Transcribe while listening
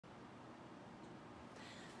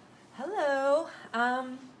Hello.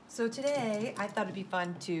 So today I thought it'd be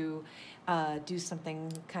fun to do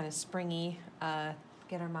something kind of springy,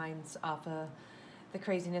 get our minds off of the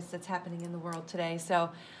craziness that's happening in the world today. So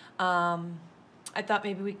I thought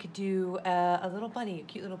maybe we could do a little bunny, a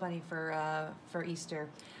cute little bunny for Easter,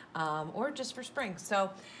 or just for spring. So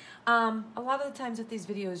a lot of the times with these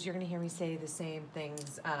videos, you're going to hear me say the same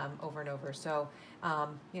things over and over. So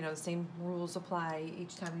the same rules apply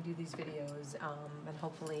each time we do these videos, and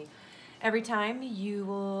hopefully every time you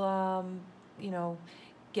will,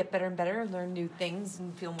 get better and better, learn new things,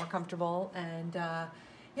 and feel more comfortable. And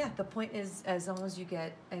yeah, the point is, as long as you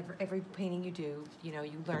get every painting you do,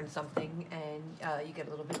 you learn something and you get a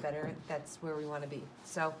little bit better. That's where we want to be.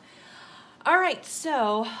 So, all right.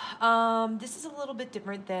 So this is a little bit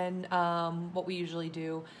different than what we usually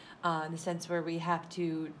do. In the sense where we have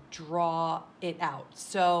to draw it out.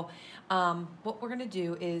 So what we're going to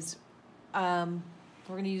do is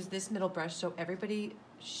we're going to use this middle brush. So everybody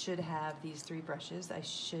should have these three brushes.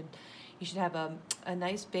 You should have a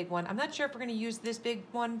nice big one. I'm not sure if we're going to use this big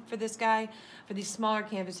one for this guy. For these smaller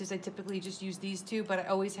canvases, I typically just use these two, but I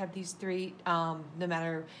always have these three, no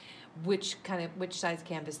matter which size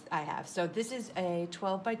canvas I have. So this is a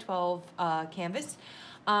 12 by 12 canvas.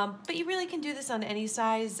 But you really can do this on any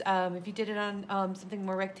size. If you did it on something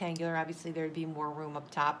more rectangular, obviously there'd be more room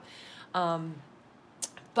up top.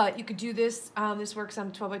 But you could do this. This works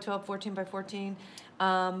on 12 by 12, 14 by 14.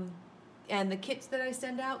 And the kits that I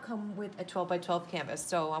send out come with a 12 by 12 canvas.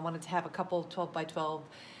 So I wanted to have a couple 12 by 12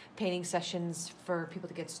 painting sessions for people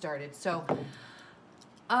to get started. So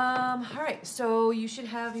all right, so you should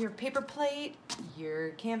have your paper plate,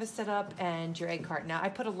 your canvas set up, and your egg carton. Now, I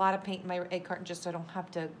put a lot of paint in my egg carton just so I don't have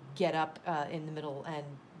to get up in the middle and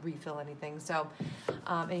refill anything. So,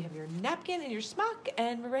 and you have your napkin and your smock,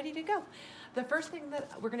 and we're ready to go. The first thing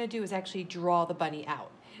that we're gonna do is actually draw the bunny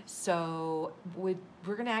out. So we're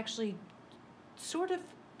gonna actually sort of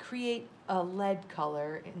create a lead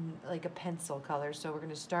color in like a pencil color. So we're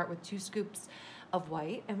gonna start with 2 scoops of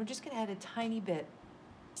white, and we're just gonna add a tiny bit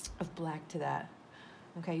of black to that.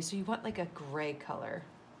 Okay, so you want like a gray color.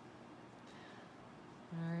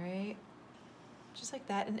 All right, just like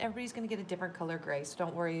that. And everybody's gonna get a different color gray, so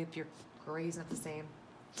don't worry if your gray's not the same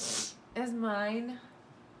as mine.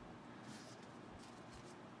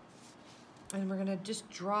 And we're gonna just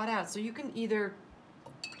draw it out. So you can either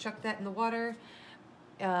chuck that in the water,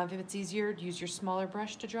 if it's easier, use your smaller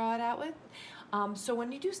brush to draw it out with. So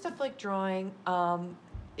when you do stuff like drawing,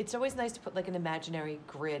 it's always nice to put like an imaginary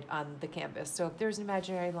grid on the canvas. So if there's an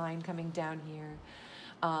imaginary line coming down here,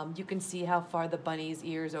 you can see how far the bunny's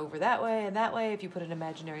ears over that way and that way. If you put an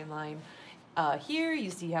imaginary line here, you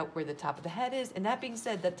see where the top of the head is. And that being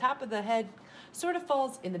said, the top of the head sort of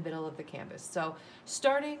falls in the middle of the canvas. So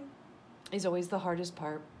starting is always the hardest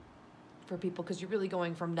part for people because you're really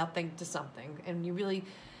going from nothing to something, and you really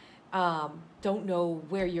don't know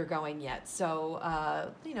where you're going yet. So,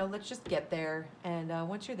 let's just get there. And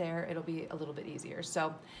once you're there, it'll be a little bit easier.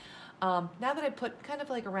 So now that I put kind of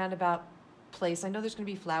like a roundabout place, I know there's going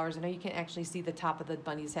to be flowers. I know you can't actually see the top of the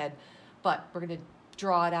bunny's head, but we're going to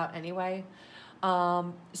draw it out anyway.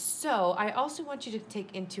 So I also want you to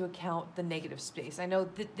take into account the negative space. I know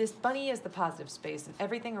that this bunny is the positive space and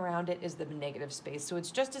everything around it is the negative space. So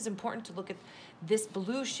it's just as important to look at this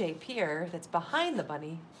blue shape here that's behind the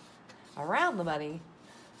bunny, around the bunny,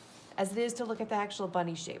 as it is to look at the actual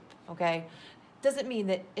bunny shape. Okay, doesn't mean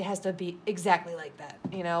that it has to be exactly like that.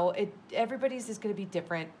 Everybody's is going to be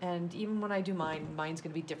different, and even when I do mine's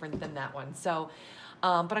going to be different than that one. So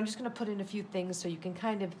but I'm just going to put in a few things so you can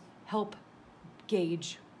kind of help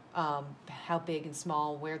gauge how big and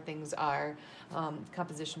small, where things are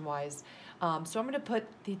composition wise. So I'm going to put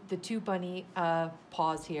the 2 bunny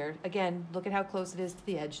paws here. Again, look at how close it is to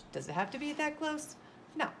the edge. Does it have to be that close?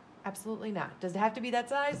 No. Absolutely not. Does it have to be that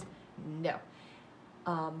size? No.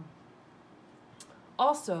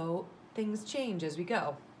 Also, things change as we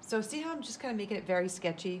go. So see how I'm just kind of making it very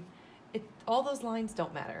sketchy? All those lines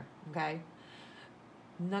don't matter, okay?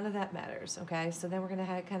 None of that matters, okay? So then we're going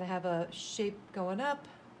to kind of have a shape going up.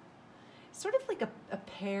 Sort of like a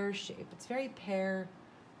pear shape. It's very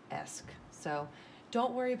pear-esque. So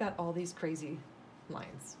don't worry about all these crazy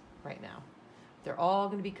lines right now. They're all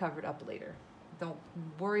going to be covered up later. Don't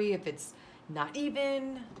worry if it's not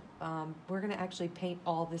even. We're going to actually paint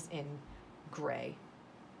all this in gray,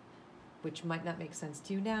 which might not make sense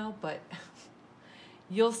to you now, but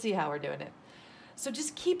you'll see how we're doing it. So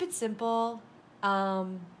just keep it simple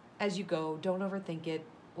as you go. Don't overthink it.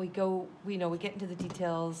 We get into the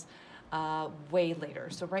details way later.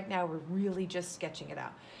 So right now we're really just sketching it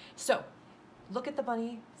out. So look at the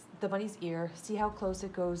bunny's ear, see how close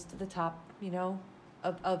it goes to the top, you know,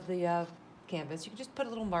 of the canvas. You can just put a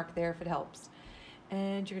little mark there if it helps.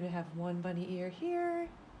 And you're gonna have one bunny ear here,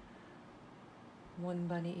 one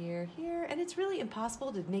bunny ear here, and it's really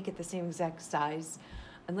impossible to make it the same exact size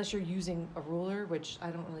unless you're using a ruler, which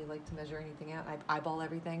I don't really like to measure anything out. I eyeball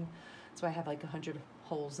everything. So I have like 100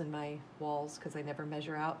 holes in my walls because I never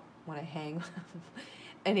measure out when I hang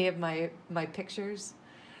any of my pictures.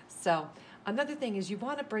 So another thing is you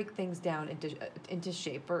want to break things down into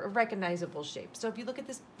shape, or a recognizable shape. So if you look at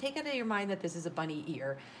this, take out of your mind that this is a bunny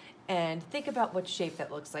ear and think about what shape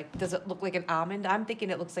that looks like. Does it look like an almond? I'm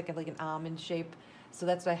thinking it looks like an almond shape. So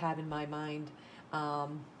that's what I have in my mind.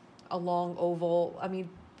 A long oval, I mean,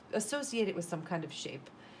 associate it with some kind of shape.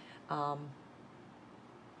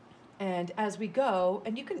 And as we go,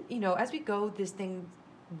 and you can, you know, as we go, this thing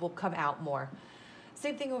will come out more.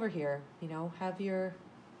 Same thing over here, you know, have your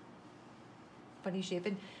bunny shape.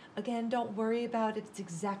 And again, don't worry about it. It's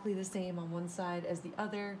exactly the same on one side as the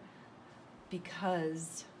other,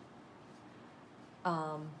 because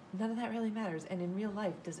none of that really matters. And in real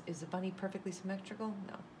life, is a bunny perfectly symmetrical?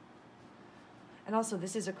 No. And also,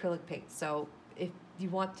 this is acrylic paint, so if you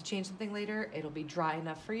want to change something later, it'll be dry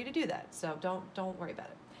enough for you to do that. So don't worry about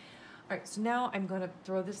it. All right, so now I'm going to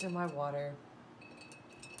throw this in my water,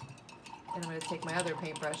 and I'm going to take my other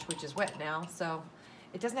paintbrush, which is wet now, so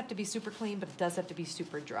it doesn't have to be super clean, but it does have to be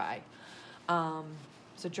super dry.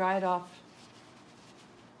 So dry it off,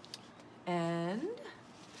 and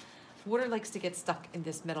water likes to get stuck in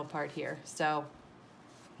this middle part here, so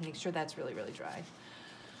make sure that's really, really dry.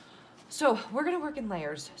 So we're gonna work in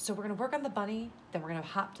layers. So we're gonna work on the bunny, then we're gonna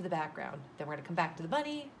hop to the background. Then we're gonna come back to the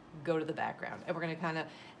bunny, go to the background. And we're gonna kind of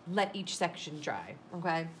let each section dry,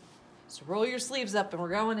 okay? So roll your sleeves up and we're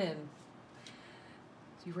going in.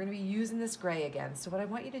 So you're gonna be using this gray again. So what I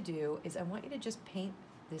want you to do is I want you to just paint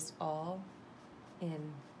this all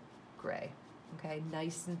in gray, okay?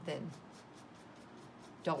 Nice and thin.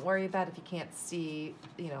 Don't worry about if you can't see,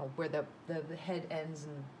 you know, where the head ends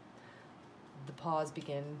and the paws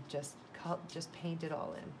begin. Just paint it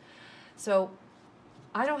all in. So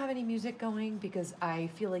I don't have any music going because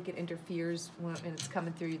I feel like it interferes when it's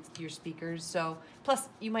coming through your speakers. So plus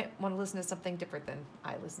you might want to listen to something different than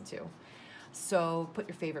I listen to. So put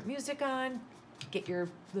your favorite music on, get your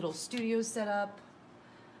little studio set up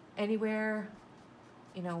anywhere,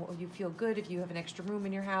 you know, you feel good. If you have an extra room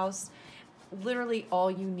in your house, literally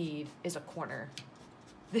all you need is a corner.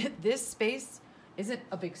 This space isn't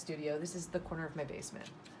a big studio. This is the corner of my basement.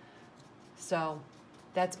 So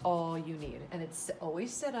that's all you need. And it's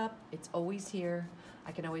always set up. It's always here.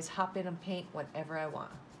 I can always hop in and paint whenever I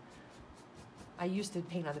want. I used to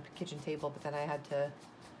paint on the kitchen table, but then I had to,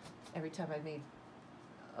 every time I made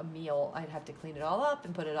a meal, I'd have to clean it all up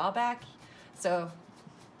and put it all back. So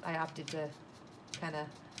I opted to kind of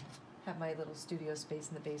have my little studio space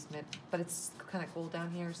in the basement. But it's kind of cool down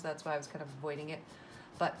here, so that's why I was kind of avoiding it.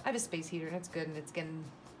 But I have a space heater and it's good, and it's getting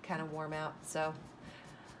kind of warm out, so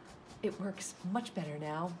it works much better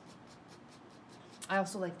now. I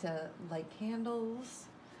also like to light candles.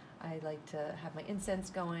 I like to have my incense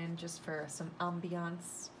going just for some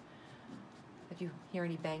ambiance. If you hear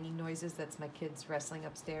any banging noises, that's my kids wrestling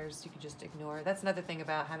upstairs. You can just ignore. That's another thing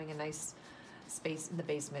about having a nice space in the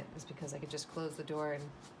basement, is because I could just close the door and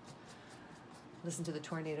listen to the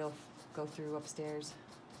tornado go through upstairs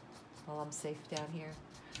while I'm safe down here.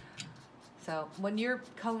 So when you're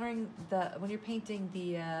when you're painting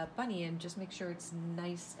the bunny in, just make sure it's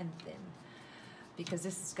nice and thin, because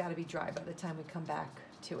this has got to be dry by the time we come back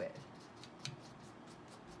to it.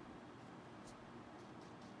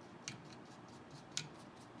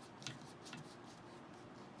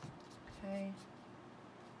 Okay.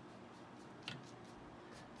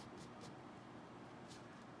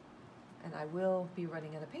 And I will be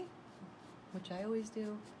running out of paint, which I always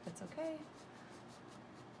do. That's okay.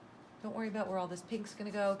 Don't worry about where all this pink's gonna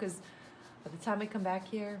go, because by the time I come back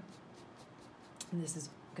here, this is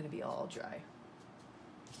gonna be all dry.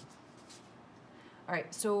 All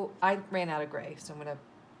right, so I ran out of gray, so I'm gonna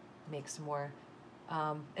make some more.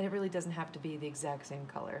 And it really doesn't have to be the exact same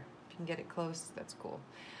color. If you can get it close, that's cool.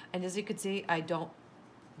 And as you can see, I don't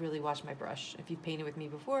really wash my brush. If you've painted with me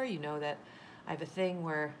before, you know that I have a thing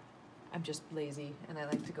where I'm just lazy and I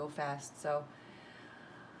like to go fast, so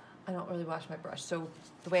I don't really wash my brush. So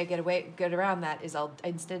the way I get around that is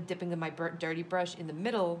instead of dipping my dirty brush in the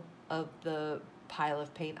middle of the pile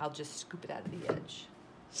of paint, I'll just scoop it out of the edge.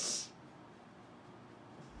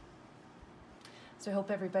 So I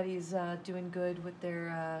hope everybody's doing good with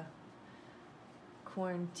their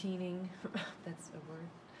quarantining. That's a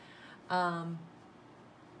word.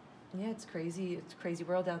 Yeah, it's crazy. It's a crazy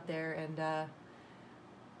world out there, and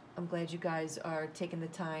I'm glad you guys are taking the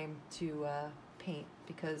time to paint,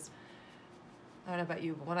 because I don't know about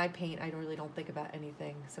you, but when I paint, I really don't think about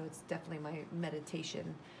anything. So it's definitely my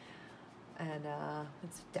meditation, and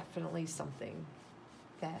it's definitely something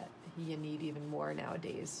that you need even more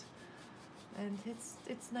nowadays. And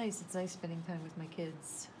it's nice. It's nice spending time with my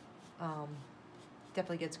kids. Um,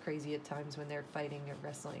 Definitely gets crazy at times when they're fighting or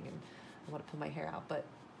wrestling, and I want to pull my hair out, but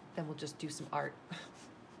then we'll just do some art.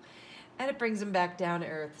 And it brings them back down to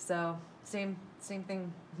earth. So same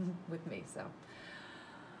thing with me. So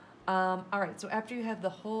all right, so after you have the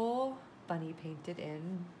whole bunny painted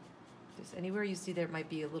in, just anywhere you see there might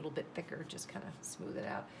be a little bit thicker, just kind of smooth it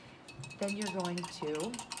out. Then you're going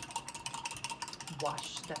to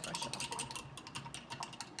wash that brush off.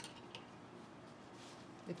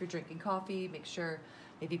 If you're drinking coffee, make sure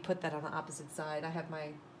maybe put that on the opposite side. I have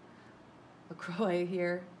my LaCroix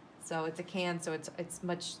here, so it's a can, so it's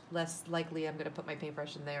much less likely I'm going to put my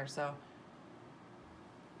paintbrush in there. So,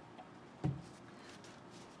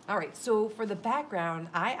 all right. So for the background,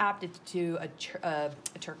 I opted to a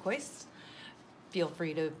turquoise. Feel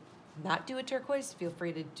free to not do a turquoise. Feel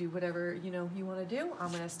free to do whatever you want to do.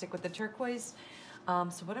 I'm going to stick with the turquoise.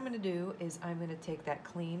 So what I'm going to do is I'm going to take a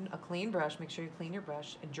clean brush, make sure you clean your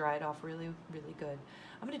brush, and dry it off really, really good.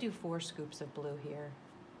 I'm going to do 4 scoops of blue here,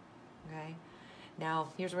 okay? Now,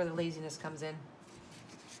 here's where the laziness comes in.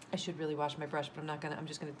 I should really wash my brush, but I'm not going to. I'm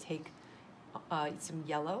just going to take some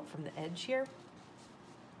yellow from the edge here,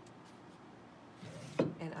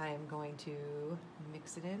 and I am going to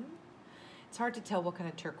mix it in. It's hard to tell what kind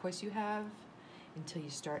of turquoise you have until you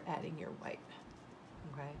start adding your white,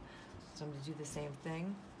 okay? So I'm going to do the same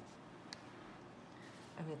thing.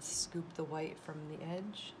 I'm going to scoop the white from the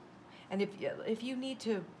edge. And if you need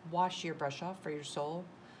to wash your brush off for your sole,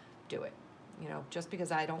 do it. Just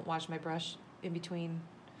because I don't wash my brush in between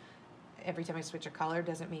every time I switch a color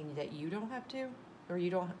doesn't mean that you don't have to, or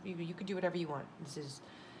you can do whatever you want. This is,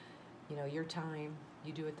 your time.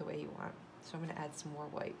 You do it the way you want. So I'm going to add some more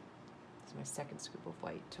white. This is my second scoop of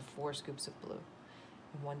white to 4 scoops of blue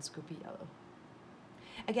and 1 scoop of yellow.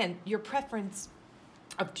 Again, your preference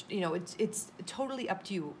it's totally up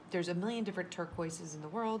to you. There's a million different turquoises in the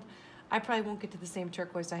world. I probably won't get to the same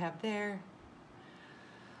turquoise I have there.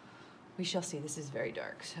 We shall see. This is very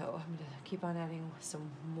dark, so I'm gonna keep on adding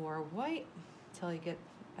some more white until I get.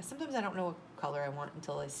 Sometimes I don't know what color I want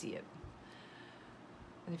until I see it.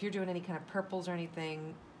 And if you're doing any kind of purples or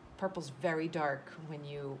anything, purple's very dark when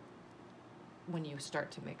you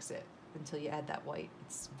start to mix it. Until you add that white,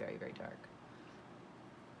 it's very, very dark.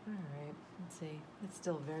 All right, let's see. It's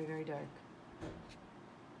still very, very dark.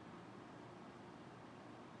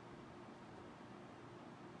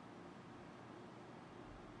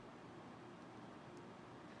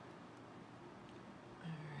 All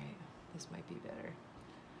right, this might be better.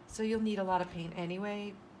 So you'll need a lot of paint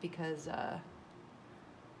anyway because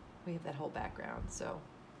we have that whole background. So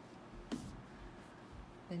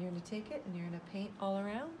then you're going to take it and you're going to paint all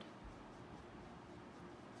around.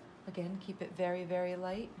 Again, keep it very, very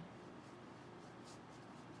light.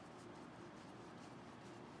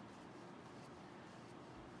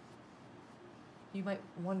 You might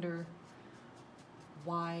wonder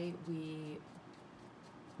why we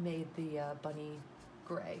made the bunny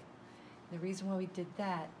gray. The reason why we did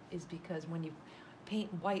that is because when you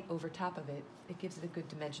paint white over top of it, it gives it a good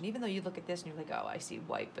dimension. Even though you look at this and you're like, oh, I see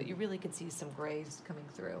white, but you really could see some grays coming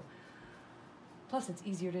through. Plus, it's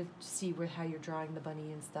easier to see how you're drawing the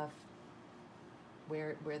bunny and stuff,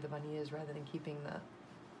 where the bunny is, rather than keeping the,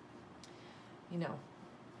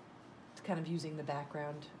 kind of using the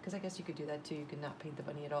background. Because I guess you could do that too. You could not paint the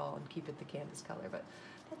bunny at all and keep it the canvas color, but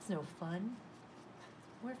that's no fun.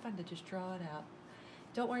 More fun to just draw it out.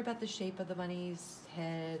 Don't worry about the shape of the bunny's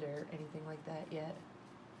head or anything like that yet.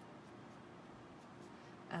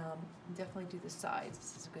 Definitely do the sides.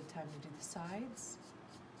 This is a good time to do the sides.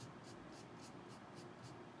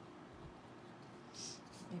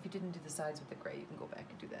 If you didn't do the sides with the gray, you can go back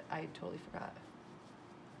and do that. I totally forgot.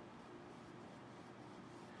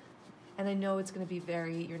 And I know it's going to be you're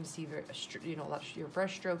going to see a lot of your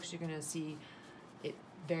brush strokes. You're going to see it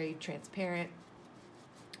very transparent.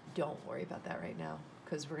 Don't worry about that right now,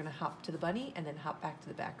 because we're going to hop to the bunny and then hop back to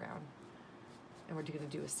the background. And we're going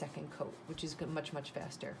to do a second coat, which is much, much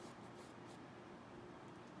faster.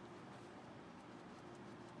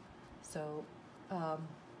 So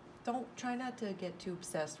try not to get too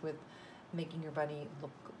obsessed with making your bunny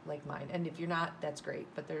look like mine. And if you're not, that's great.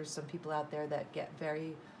 But there's some people out there that get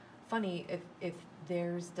very funny if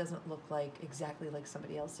theirs doesn't look like exactly like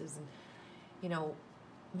somebody else's. And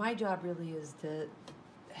my job really is to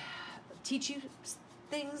teach you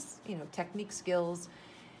things, you know, technique, skills.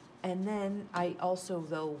 And then I also,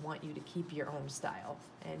 though, want you to keep your own style.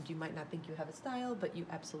 And you might not think you have a style, but you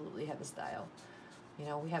absolutely have a style. You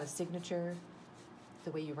know, we have a signature,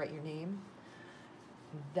 the way you write your name.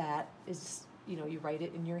 That is, you know, you write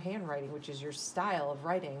it in your handwriting, which is your style of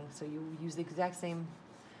writing. So you use the exact same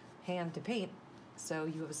hand to paint. So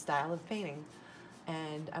you have a style of painting.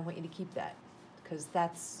 And I want you to keep that, because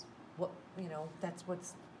that's what, you know, that's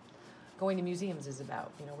what's going to museums is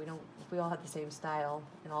about. You know, if we all had the same style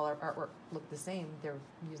and all our artwork looked the same, their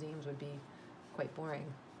museums would be quite boring.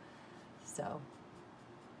 So,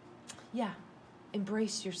 yeah,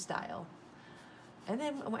 embrace your style. And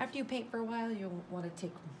then after you paint for a while, you'll want to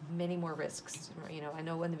take many more risks. You know, I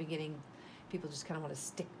know in the beginning, people just kind of want to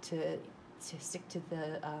stick to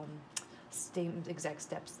the same exact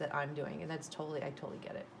steps that I'm doing, and I totally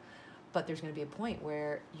get it. But there's going to be a point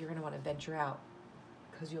where you're going to want to venture out,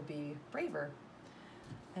 because you'll be braver,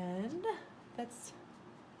 and that's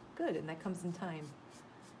good, and that comes in time.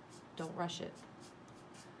 Don't rush it,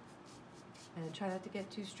 and try not to get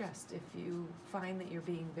too stressed. If you find that you're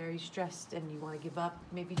being very stressed and you want to give up,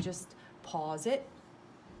 maybe just pause it,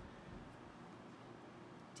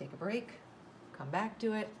 take a break, come back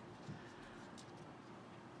to it.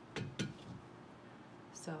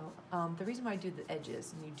 So the reason why I do the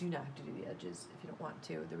edges, and you do not have to do the edges if you don't want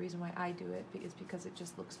to, the reason why I do it is because it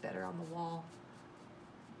just looks better on the wall.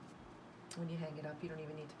 When you hang it up, you don't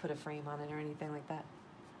even need to put a frame on it or anything like that.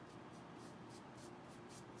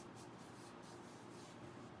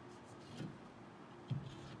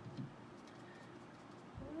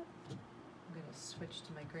 I'm going to switch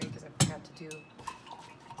to my gray because I forgot to do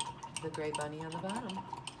the gray bunny on the bottom.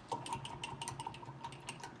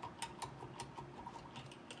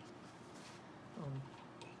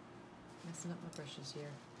 Messing up my brushes here.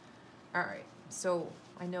 All right, so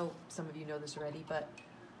I know some of you know this already, but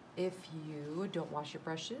if you don't wash your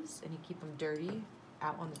brushes and you keep them dirty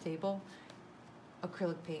out on the table,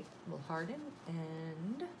 acrylic paint will harden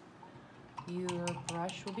and your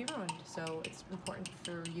brush will be ruined. So it's important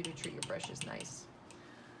for you to treat your brushes nice.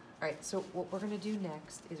 All right, so what we're gonna do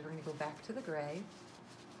next is we're gonna go back to the gray.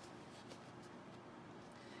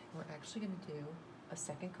 We're actually gonna do a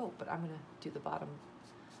second coat, but I'm gonna do the bottom.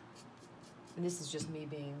 And this is just me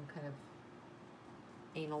being kind of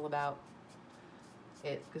anal about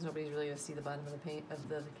it, because nobody's really gonna see the bottom of the paint of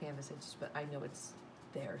the canvas. But I know it's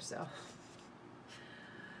there, so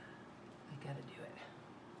I gotta do it.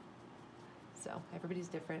 So everybody's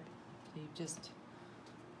different. So you just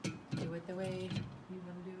do it the way you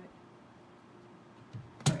want to do it.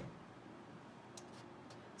 All right.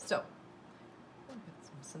 So I've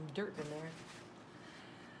got some dirt in there.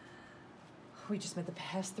 We just spent the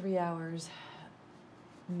past 3 hours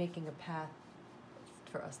making a path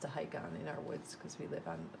for us to hike on in our woods, because we live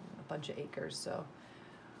on a bunch of acres. So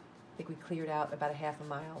I think we cleared out about a half a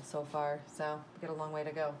mile so far. So we got a long way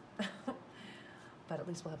to go. But at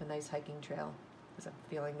least we'll have a nice hiking trail, because I'm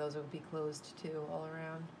feeling those will be closed too all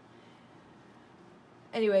around.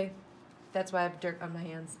 Anyway, that's why I have dirt on my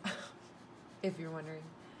hands, if you're wondering.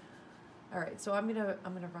 All right, so I'm gonna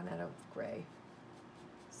run out of gray.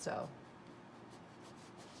 So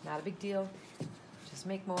not a big deal. Just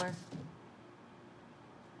make more.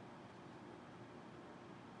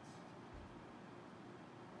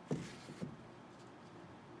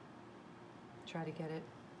 Try to get it.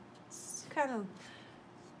 It's kind of,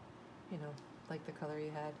 you know, like the color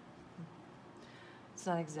you had. It's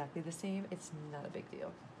not exactly the same. It's not a big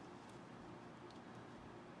deal.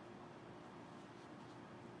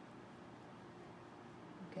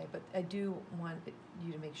 Okay, but I do want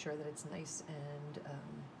you to make sure that it's nice and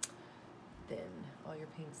thin. All your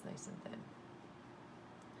paint's nice and thin.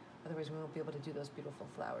 Otherwise, we won't be able to do those beautiful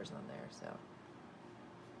flowers on there. So.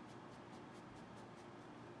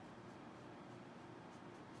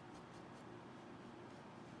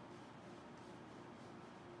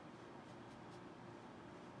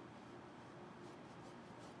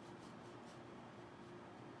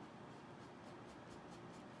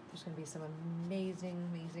 There's going to be some amazing,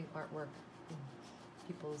 amazing artwork in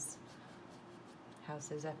people's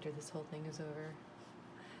houses after this whole thing is over.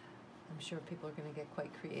 I'm sure people are going to get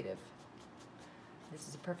quite creative. This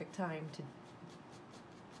is a perfect time to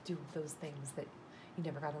do those things that you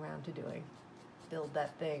never got around to doing. Build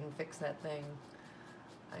that thing, fix that thing.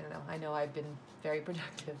 I don't know. I know I've been very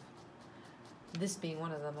productive. This being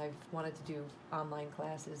one of them. I've wanted to do online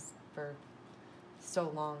classes for so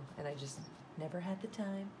long, and I just never had the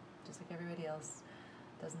time. Just like everybody else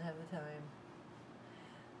doesn't have the time.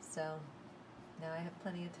 So now I have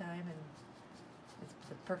plenty of time, and it's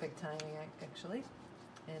the perfect timing actually.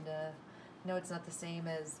 And No, it's not the same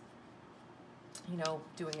as, you know,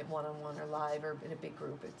 doing it one-on-one or live or in a big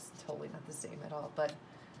group. It's totally not the same at all, but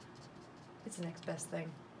it's the next best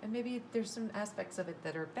thing. And maybe there's some aspects of it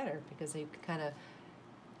that are better because you can kind of,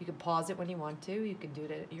 you can pause it when you want to. You can do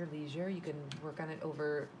it at your leisure. You can work on it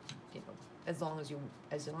over, you know, as long as you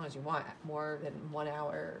want, more than 1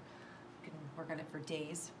 hour. You can work on it for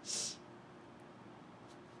days.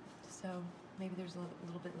 So maybe there's a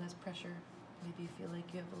little bit less pressure. Maybe you feel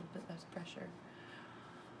like you have a little bit less pressure.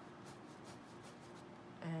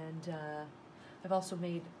 And I've also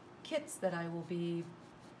made kits that I will be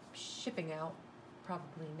shipping out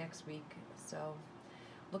probably next week. So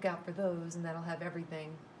look out for those, and that'll have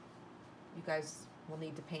everything. You guys will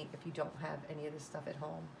need to paint if you don't have any of this stuff at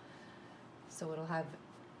home. So it'll have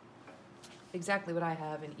exactly what I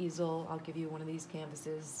have: an easel. I'll give you one of these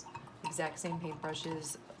canvases, exact same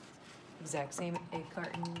paintbrushes, exact same egg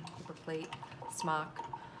carton, paper plate, smock.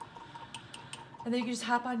 And then you can just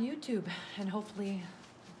hop on YouTube, and hopefully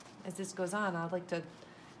as this goes on, I'd like to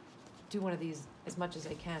do one of these as much as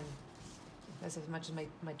I can, as much as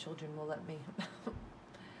my children will let me.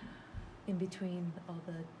 In between all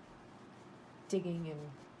the digging and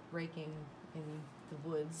raking in the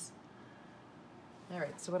woods. All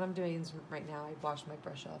right, so what I'm doing is right now I washed my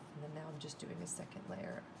brush off, and then now I'm just doing a second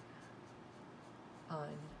layer on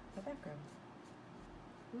the background.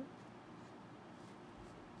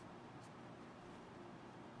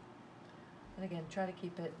 And again, try to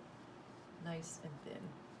keep it nice and thin.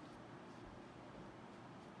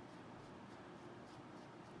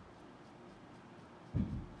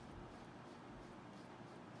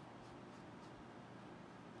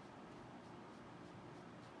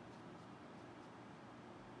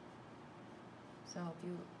 So if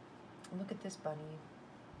you look at this bunny,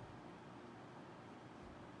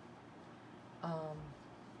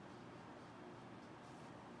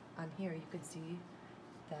 on here you can see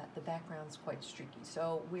that the background's quite streaky.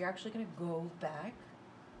 So we're actually going to go back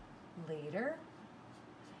later.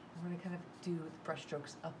 We're going to kind of do the brush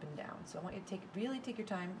strokes up and down. So I want you to really take your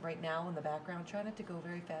time right now in the background. Try not to go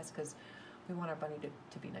very fast because we want our bunny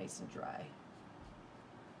to be nice and dry.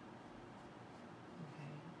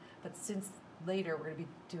 Okay. But since later we're going to be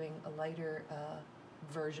doing a lighter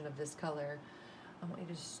version of this color, I want you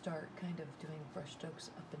to start kind of doing brush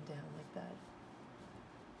strokes up and down like that.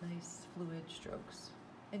 Nice fluid strokes.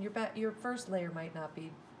 And your first layer might not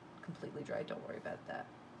be completely dry. Don't worry about that.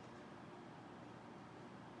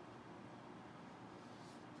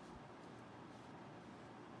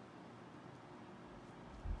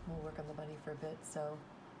 We'll work on the bunny for a bit, so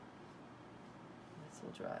this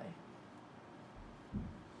will dry.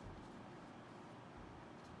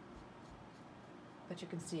 But you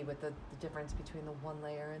can see with the difference between the one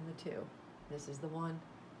layer and the two. This is the one,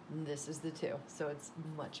 and this is the two. So it's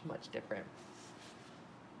much, much different.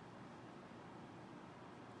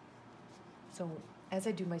 So as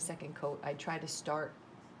I do my second coat, I try to start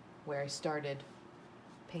where I started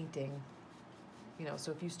painting. You know,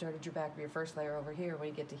 so if you started your back of your first layer over here, when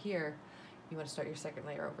you get to here, you want to start your second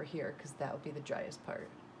layer over here because that would be the driest part.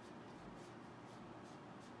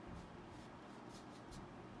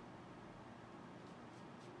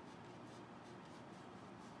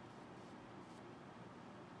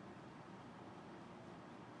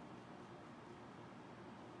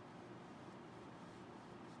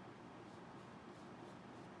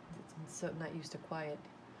 So I'm not used to quiet.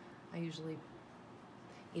 I usually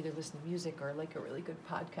either listen to music or like a really good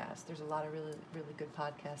podcast. There's a lot of really, really good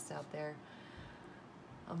podcasts out there.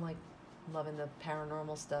 I'm like loving the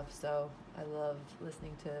paranormal stuff, so I love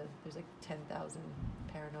listening to, there's like 10,000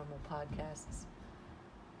 paranormal podcasts.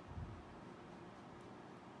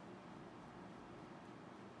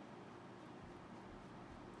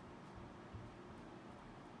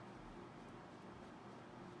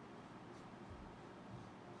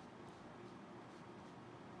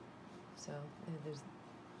 So there's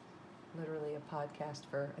literally a podcast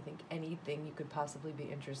for, I think, anything you could possibly be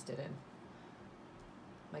interested in.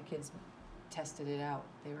 My kids tested it out.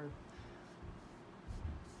 They were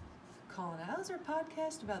calling out, "Oh, is there a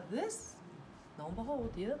podcast about this?" Lo and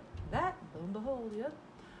behold, yep. That, lo and behold, yep.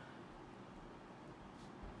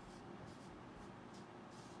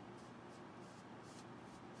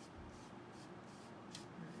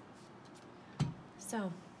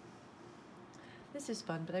 So this is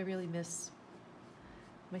fun, but I really miss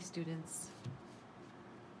my students.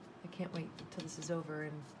 I can't wait until this is over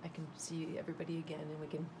and I can see everybody again and we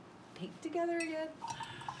can paint together again.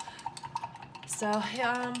 So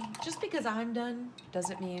just because I'm done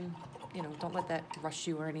doesn't mean, you know, don't let that rush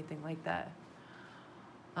you or anything like that.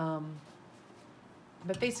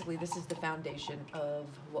 But basically this is the foundation of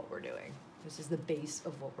what we're doing. This is the base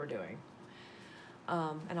of what we're doing.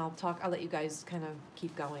 And I'll let you guys kind of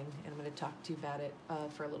keep going, and I'm going to talk to you about it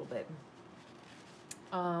for a little bit.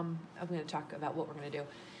 I'm going to talk about what we're going to do.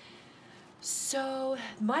 So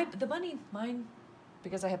mine,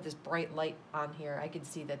 because I have this bright light on here, I can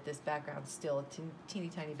see that this background's still a teeny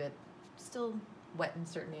tiny bit, still wet in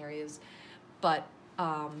certain areas, but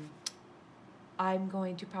I'm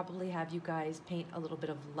going to probably have you guys paint a little bit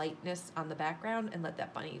of lightness on the background and let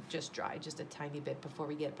that bunny just dry just a tiny bit before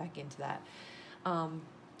we get back into that. And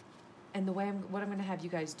what I'm going to have you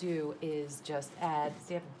guys do is just add,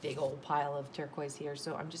 see I have a big old pile of turquoise here,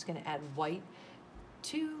 so I'm just going to add white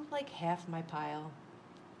to like half my pile.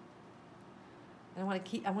 And I want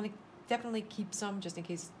to definitely keep some just in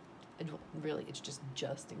case, really it's just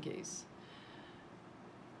in case.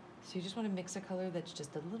 So you just want to mix a color that's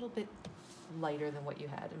just a little bit lighter than what you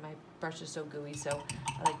had. And my brush is so gooey, so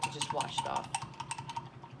I like to just wash it off.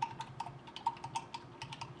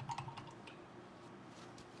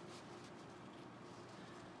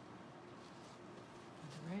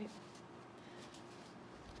 All right.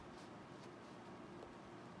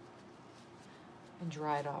 And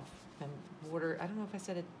dry it off. And water, I don't know if I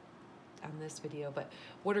said it on this video, but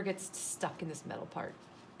water gets stuck in this metal part.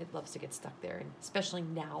 It loves to get stuck there, and especially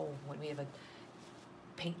now when we have a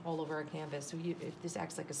paint all over our canvas. So this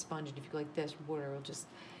acts like a sponge, and if you go like this, water will just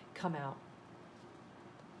come out.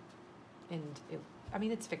 And I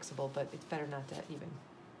mean, it's fixable, but it's better not to even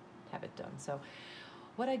have it done. So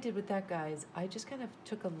what I did with that, guys, I just kind of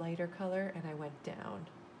took a lighter color and I went down.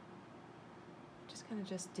 Just kind of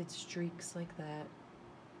just did streaks like that.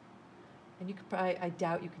 And you could probably, I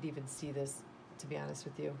doubt you could even see this, to be honest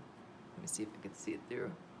with you. Let me see if I can see it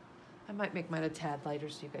through. I might make mine a tad lighter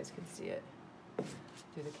so you guys can see it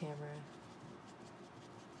through the camera.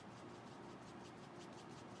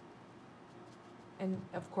 And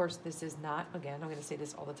of course, this is not, again, I'm going to say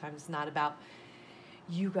this all the time, it's not about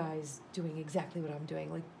you guys doing exactly what I'm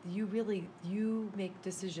doing. Like, you make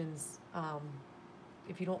decisions.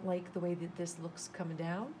 If you don't like the way that this looks coming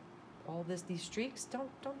down, these streaks,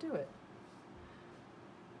 don't do it.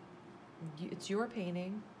 It's your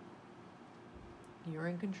painting. You're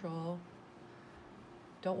in control.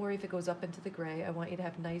 Don't worry if it goes up into the gray. I want you to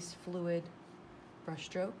have nice fluid brush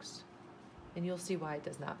strokes, and you'll see why it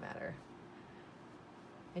does not matter.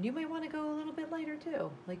 And you might want to go a little bit lighter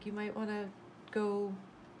too. Like, you might want to go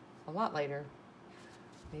a lot lighter.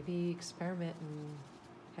 Maybe experiment and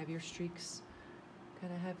have your streaks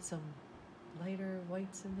kind of have some lighter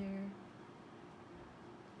whites in there.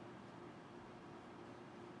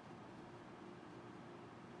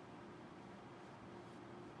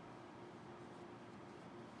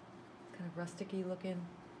 Kind of rusticy looking.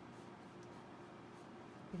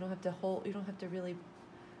 You don't have to really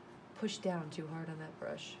push down too hard on that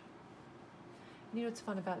brush. And you know what's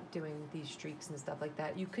fun about doing these streaks and stuff like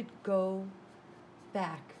that? You could go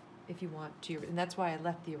back if you want to, and that's why I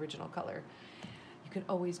left the original color. You can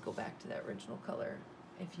always go back to that original color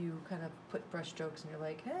if you kind of put brush strokes and you're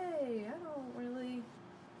like, hey, I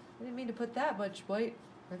didn't mean to put that much white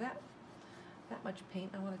or that much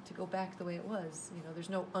paint. I want it to go back the way it was. You know, there's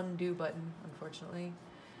no undo button, unfortunately.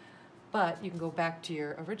 But you can go back to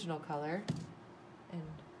your original color and,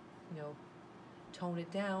 you know, tone it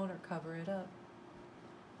down or cover it up.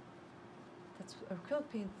 Acrylic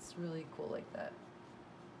paint's really cool like that.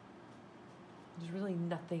 There's really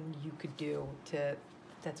nothing you could do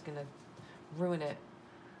that's gonna ruin it.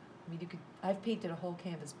 I mean, I've painted a whole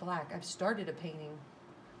canvas black. I've started a painting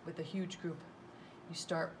with a huge group. You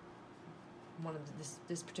start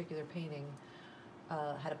this particular painting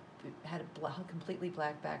had a completely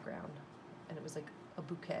black background, and it was like a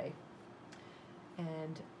bouquet.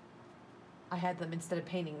 And I had them, instead of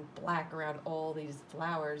painting black around all these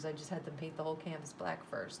flowers, I just had them paint the whole canvas black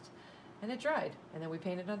first, and it dried, and then we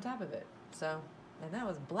painted on top of it. So, and that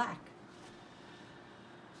was black.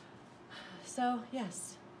 So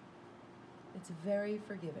yes, it's very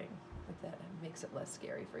forgiving. Like that, it makes it less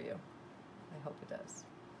scary for you. I hope it does.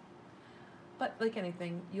 But like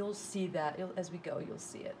anything, you'll see that as we go, you'll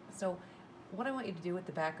see it. So what I want you to do with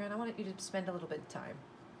the background, I want you to spend a little bit of time.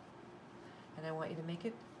 And I want you to make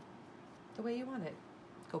it the way you want it.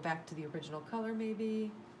 Go back to the original color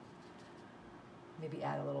maybe. Maybe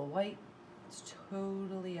add a little white. It's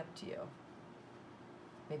totally up to you.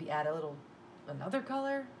 Maybe add another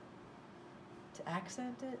color to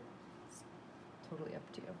accent it. It's totally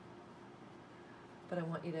up to you. But I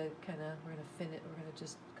want you to we're gonna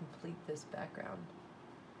just complete this background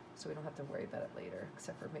so we don't have to worry about it later,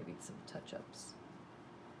 except for maybe some touch-ups.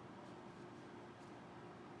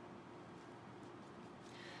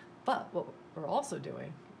 But what we're also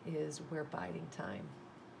doing is we're biding time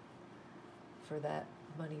for that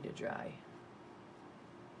money to dry.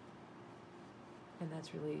 And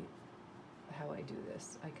that's really how I do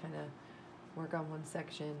this. I kind of work on one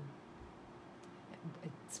section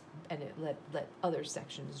and it let other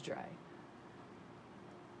sections dry.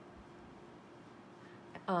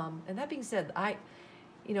 And that being said,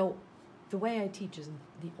 the way I teach isn't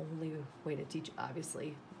the only way to teach,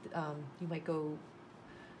 obviously. You might go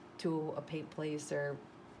to a paint place or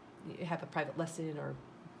have a private lesson or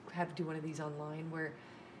have to do one of these online where,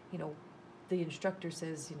 the instructor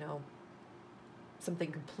says,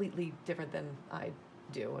 something completely different than I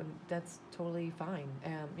do, and that's totally fine.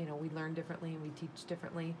 We learn differently and we teach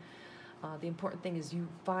differently. The important thing is you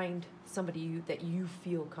find somebody that you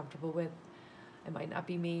feel comfortable with. It might not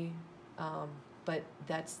be me, but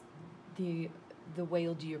that's the way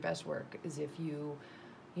you'll do your best work is if you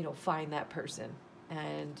find that person,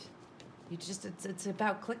 and you just it's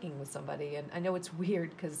about clicking with somebody. And I know it's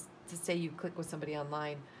weird because to say you click with somebody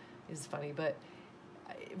online is funny, but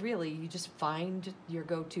really you just find your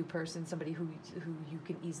go-to person, somebody who you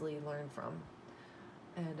can easily learn from,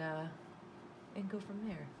 and go from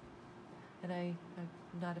there. And I'm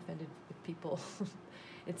not offended if people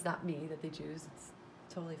it's not me that they choose. It's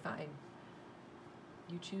totally fine.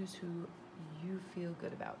 You choose who you feel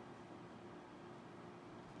good about.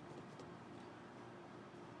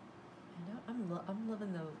 And I'm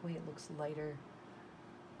loving the way it looks lighter,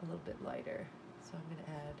 a little bit lighter. So I'm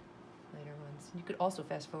gonna add lighter ones. And you could also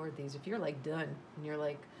fast forward these if you're like done and you're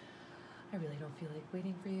like, I really don't feel like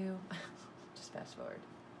waiting for you. Just fast forward.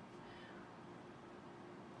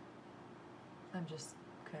 I'm just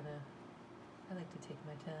I like to take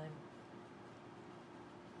my time.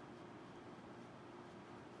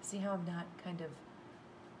 See how I'm not kind of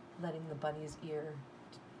letting the bunny's ear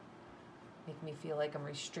make me feel like I'm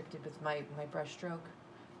restricted with my brush stroke?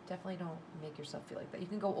 Definitely don't make yourself feel like that. You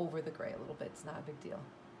can go over the gray a little bit. It's not a big deal.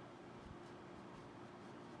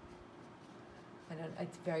 And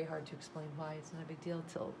it's very hard to explain why it's not a big deal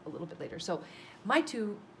till a little bit later. So my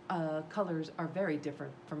two colors are very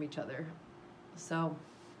different from each other. So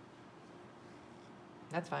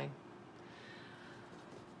that's fine.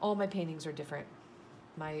 All my paintings are different.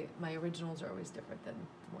 My originals are always different than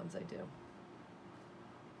the ones I do.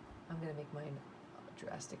 I'm gonna make mine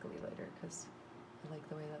drastically lighter because I like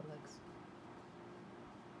the way that looks.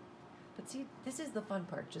 But see, this is the fun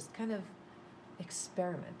part, just kind of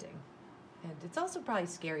experimenting. And it's also probably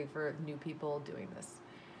scary for new people doing this.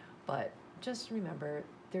 But just remember,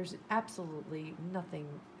 there's absolutely nothing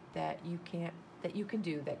that you can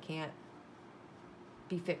do that can't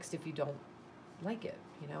be fixed if you don't like it,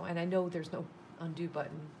 And I know there's no undo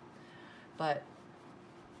button, but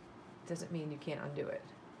it doesn't mean you can't undo it.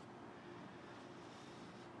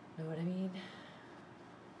 Know what I mean?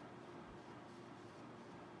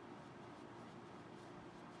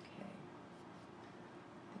 Okay.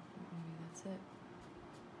 I think maybe that's it.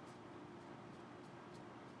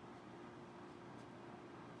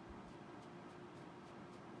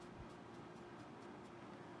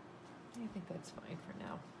 I think that's fine for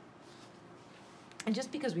now. And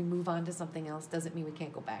just because we move on to something else doesn't mean we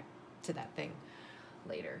can't go back to that thing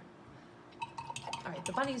later. All right,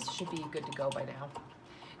 the bunnies should be good to go by now.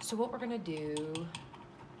 So what we're gonna do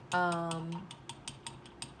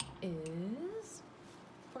is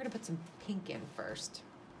we're gonna put some pink in first.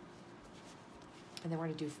 And then we're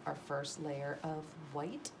gonna do our first layer of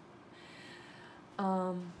white.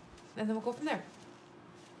 And then we'll go from there.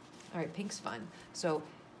 All right, pink's fun. So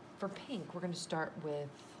for pink, we're gonna start with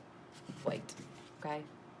white, okay?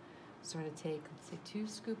 So we're gonna take, let's say, 2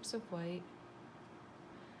 scoops of white.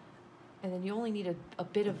 And then you only need a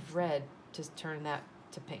bit of red to turn that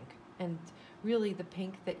to pink. And really the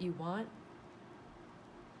pink that you want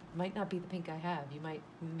might not be the pink I have. You might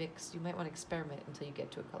mix, you might want to experiment until you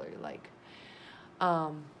get to a color you like.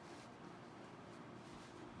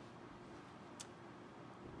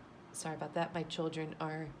 Sorry about that. My children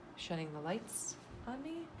are shutting the lights on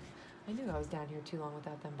me. I knew I was down here too long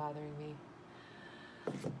without them bothering me.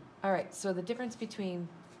 All right, so the difference between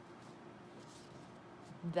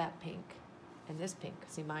that pink and this pink,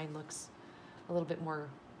 see mine looks a little bit more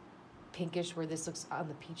pinkish where this looks on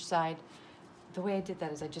the peach side. The way I did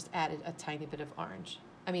that is I just added a tiny bit of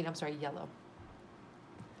yellow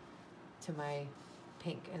to my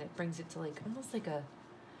pink, and it brings it to like almost like a,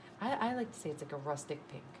 I like to say it's like a rustic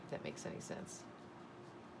pink, if that makes any sense.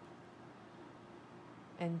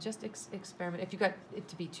 And just experiment. If you got it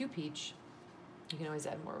to be too peach, you can always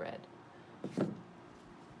add more red. All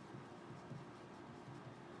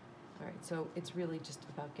right, so it's really just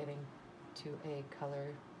about getting to a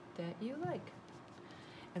color that you like.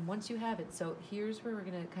 And once you have it, so here's where we're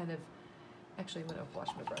gonna kind of, actually I'm gonna wash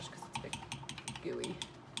my brush because it's a bit gooey.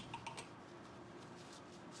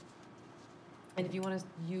 And if you want to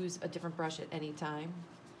use a different brush at any time,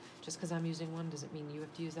 just because I'm using one doesn't mean you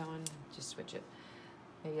have to use that one, just switch it.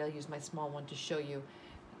 Maybe I'll use my small one to show you.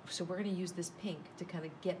 So we're gonna use this pink to kind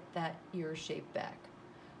of get that ear shape back.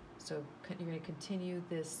 So you're gonna continue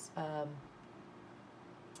this, I'm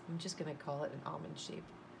just gonna call it an almond shape.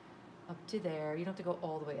 Up to there, you don't have to go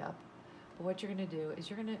all the way up. But what you're gonna do is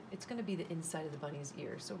it's gonna be the inside of the bunny's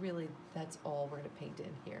ear. So really, that's all we're gonna paint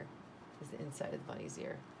in here, is the inside of the bunny's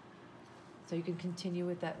ear. So you can continue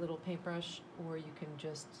with that little paintbrush, or you can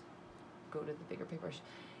just go to the bigger paintbrush.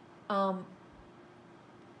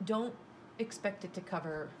 Don't expect it to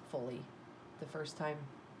cover fully the first time,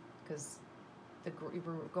 because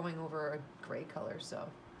we're going over a gray color, so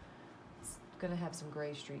it's gonna have some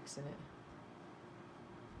gray streaks in it.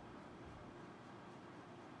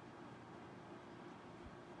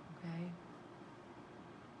 Okay.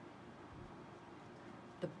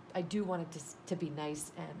 I do want it to be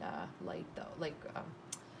nice and light though, like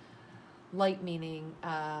light meaning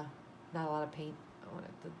not a lot of paint. I want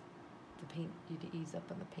it the paint you to ease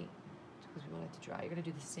up on the paint because we want it to dry. You're gonna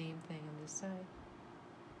do the same thing on this side,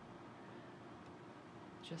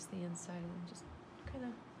 just the inside, and just kind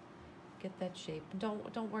of get that shape. And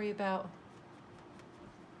don't worry about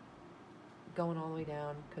going all the way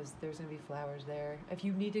down because there's gonna be flowers there. If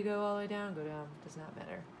you need to go all the way down, go down. Does not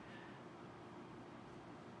matter.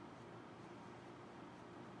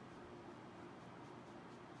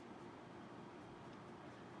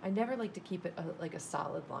 I never like to keep it like a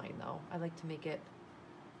solid line though. I like to make it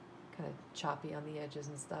kind of choppy on the edges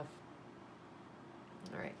and stuff.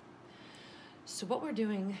 All right. So what we're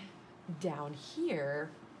doing down here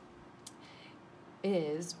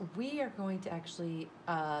is we are going to actually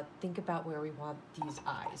think about where we want these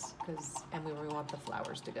eyes and where we want the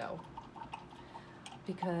flowers to go.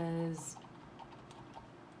 Because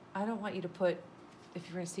I don't want you to put, if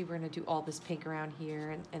you're gonna see, we're gonna do all this pink around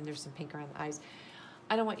here and there's some pink around the eyes.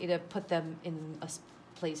 I don't want you to put them in a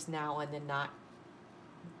place now and then not,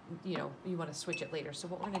 you know, you want to switch it later. So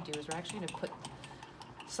what we're going to do is we're actually going to put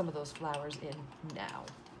some of those flowers in now.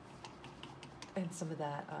 And some of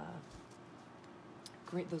that,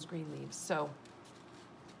 those green leaves. So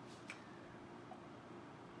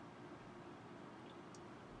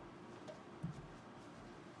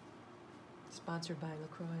sponsored by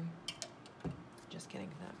LaCroix. Just kidding,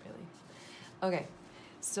 not really. Okay.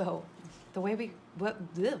 So the way we're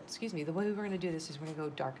going to do this is we're going to go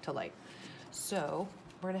dark to light. So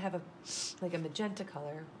we're going to have like a magenta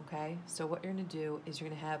color, okay? So what you're going to do is you're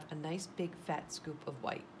going to have a nice big fat scoop of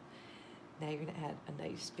white. Now you're going to add a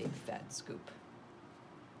nice big fat scoop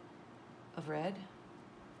of red.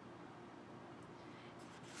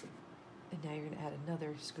 And now you're going to add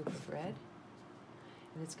another scoop of red.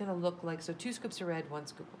 And it's going to look like, so 2 scoops of red, 1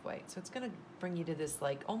 scoop of white. So it's going to bring you to this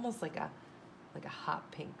like, almost like a hot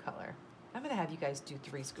pink color. I'm gonna have you guys do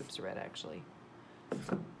 3 scoops of red actually.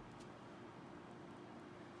 So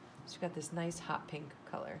you got this nice hot pink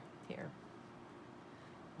color here.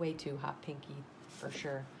 Way too hot pinky for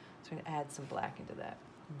sure. So we're gonna add some black into that.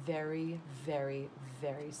 Very, very,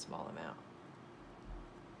 very small amount.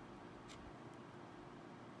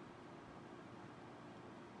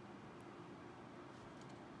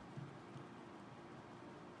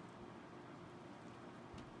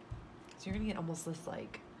 So you're gonna get almost this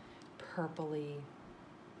like purpley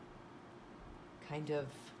kind of,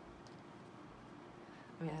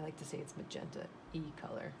 I mean, I like to say it's magenta-y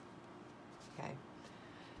color, okay?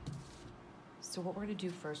 So what we're gonna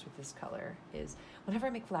do first with this color is, whenever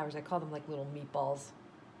I make flowers, I call them like little meatballs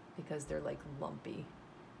because they're like lumpy.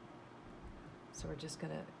 So we're just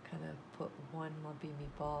gonna kind of put one lumpy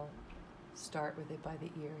meatball, start with it by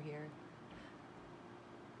the ear here.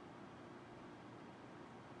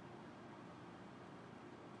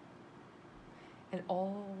 And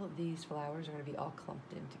all of these flowers are going to be all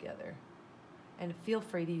clumped in together. And feel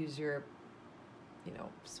free to use your, you know,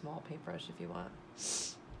 small paintbrush if you want.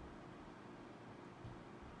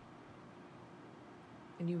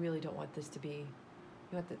 And you really don't want this to be,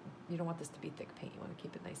 you don't want this to be thick paint. You want to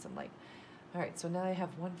keep it nice and light. All right, so now I have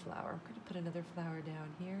one flower. I'm going to put another flower down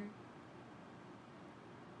here.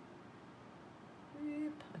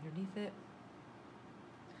 Underneath it.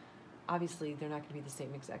 Obviously, they're not going to be the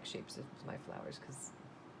same exact shapes as my flowers because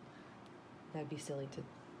that'd be silly to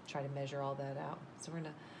try to measure all that out. So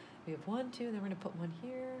we have 1, 2, then we're going to put one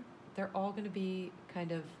here. They're all going to be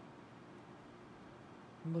kind of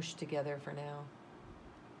mushed together for now.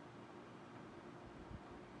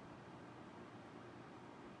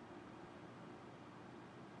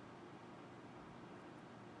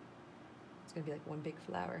 It's gonna be like one big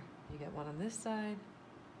flower. You get one on this side.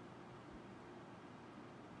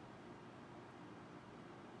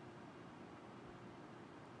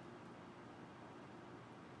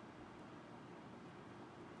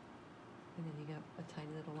 And then you got a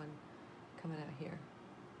tiny little one coming out here.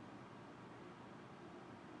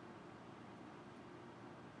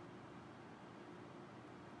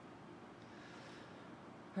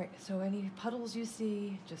 All right, so any puddles you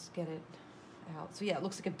see, just get it out. So yeah, it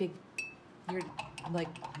looks like a big, you're like,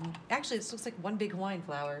 actually this looks like one big Hawaiian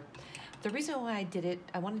flower. The reason why I did it,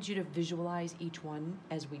 I wanted you to visualize each one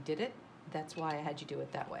as we did it. That's why I had you do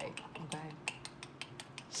it that way, okay?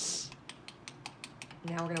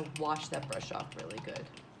 Now we're gonna wash that brush off really good.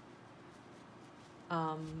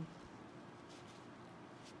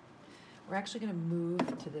 We're actually gonna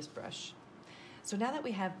move to this brush. So now that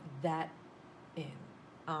we have that in,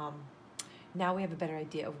 now we have a better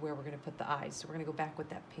idea of where we're gonna put the eyes. So we're gonna go back with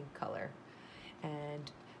that pink color. And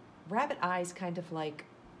rabbit eyes kind of like,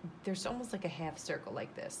 there's almost like a half circle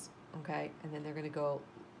like this, okay? And then they're gonna go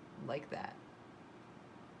like that.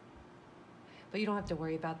 But you don't have to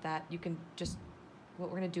worry about that. You can just, what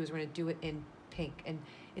we're gonna do is we're gonna do it in pink. And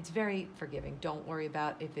it's very forgiving. Don't worry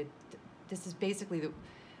about if it, this is basically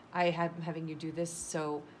I'm having you do this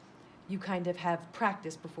so you kind of have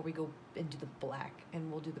practice before we go into the black,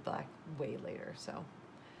 and we'll do the black way later. So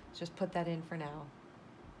just put that in for now.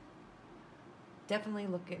 Definitely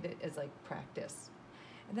look at it as like practice.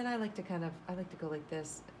 And then I like to go like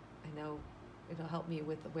this. I know it'll help me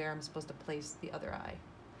with where I'm supposed to place the other eye.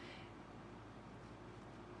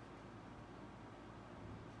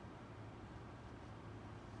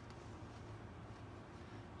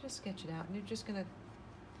 Just sketch it out, and you're just gonna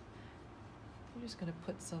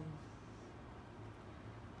put some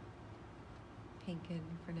pink in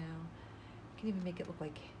for now. You can even make it look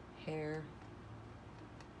like hair.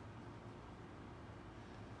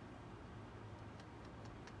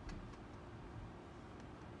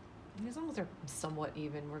 And as long as they're somewhat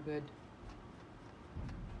even, we're good.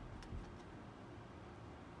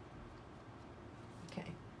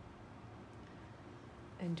 Okay.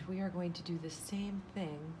 And we are going to do the same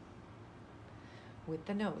thing with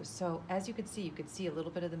the nose. So as you could see a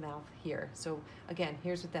little bit of the mouth here. So again,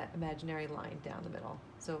 here's with that imaginary line down the middle.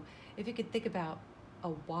 So if you could think about a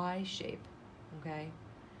Y shape, okay?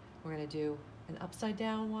 We're gonna do an upside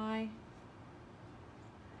down Y,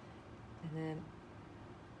 and then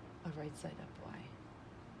a right side up Y.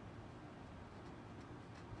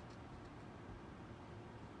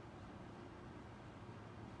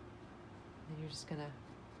 And you're just gonna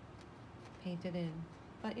paint it in.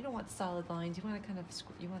 But you don't want solid lines. You want to kind of,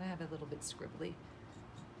 you want to have a little bit scribbly.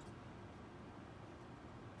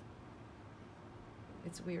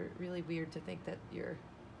 It's weird, really weird to think that your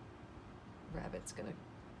rabbit's gonna,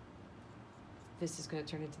 this is gonna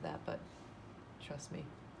turn into that, but trust me,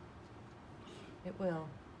 it will.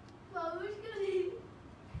 Mom, who's gonna...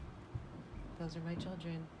 Those are my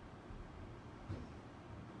children.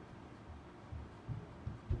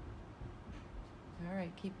 All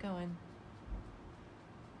right, keep going.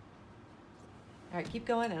 All right, keep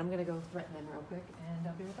going, and I'm gonna go threaten them real quick, and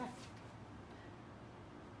I'll be right back.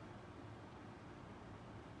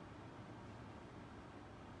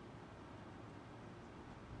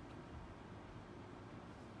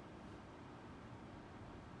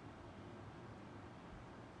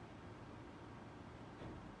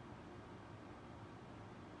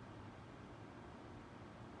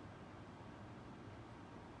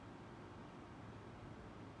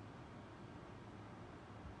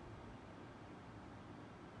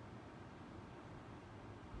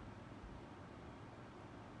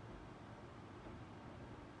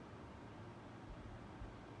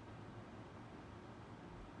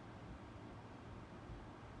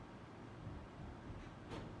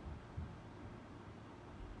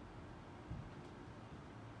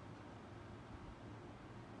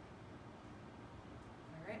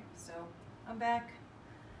 So I'm back,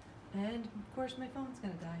 and of course my phone's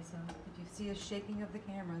gonna die, so if you see a shaking of the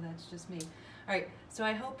camera, that's just me. All right, so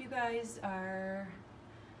I hope you guys are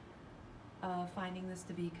finding this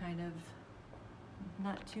to be kind of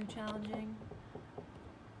not too challenging,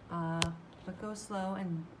 but go slow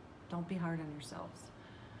and don't be hard on yourselves.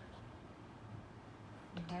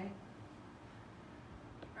 Okay?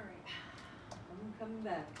 All right, I'm coming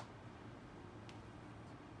back.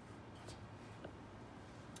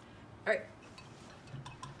 All right,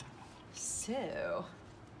 so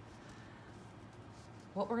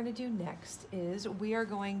what we're gonna do next is we are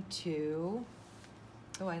going to,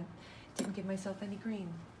 oh, I didn't give myself any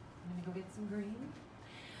green. I'm gonna go get some green.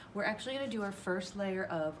 We're actually gonna do our first layer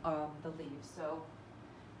of the leaves. So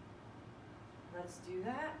let's do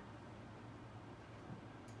that.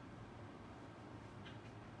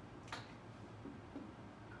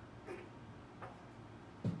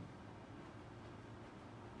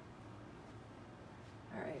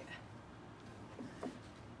 All right.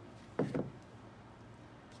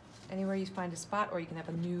 Anywhere you find a spot, or you can have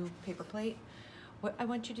a new paper plate. What I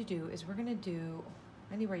want you to do is we're gonna do,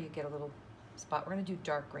 anywhere you get a little spot, we're gonna do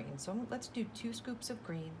dark green. So let's do 2 scoops of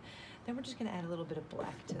green. Then we're just gonna add a little bit of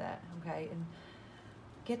black to that, okay? And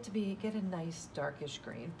get a nice darkish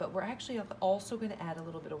green. But we're actually also gonna add a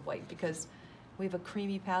little bit of white because we have a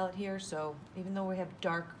creamy palette here. So even though we have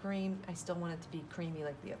dark green, I still want it to be creamy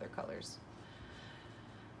like the other colors.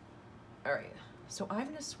 All right, so I'm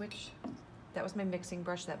gonna switch. That was my mixing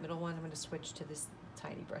brush, that middle one. I'm gonna switch to this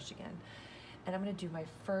tiny brush again. And I'm gonna do my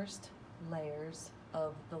first layers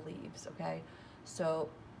of the leaves, okay? So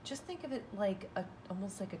just think of it like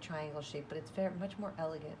almost like a triangle shape, but it's very much more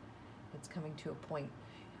elegant. It's coming to a point.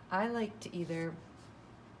 I like to either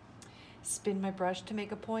spin my brush to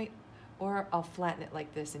make a point, or I'll flatten it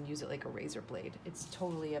like this and use it like a razor blade. It's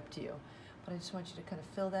totally up to you. But I just want you to kind of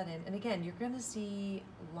fill that in. And again, you're gonna see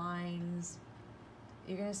lines,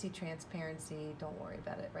 you're gonna see transparency. Don't worry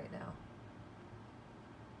about it right now.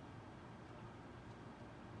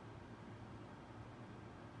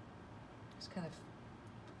 Just kind of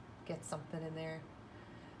get something in there.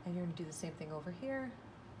 And you're gonna do the same thing over here.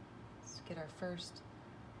 Let's get our first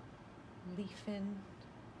leaf in, and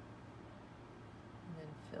then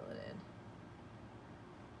fill it in.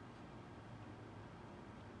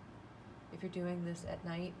 If you're doing this at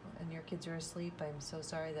night and your kids are asleep, I'm so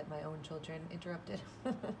sorry that my own children interrupted.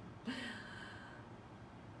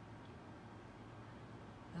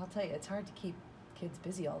 I'll tell you, it's hard to keep kids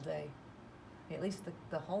busy all day. At least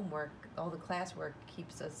the homework, all the classwork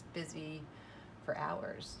keeps us busy for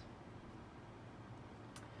hours.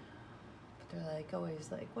 But they're like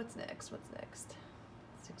always like, what's next? What's next?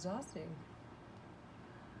 It's exhausting.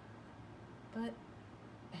 But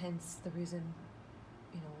hence the reason,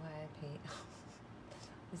 you know, why I paint.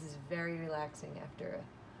 This is very relaxing after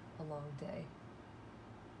a long day.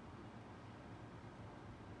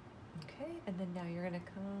 Okay, and then now you're gonna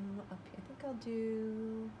come up here. I think I'll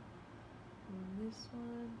do this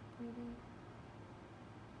one, maybe.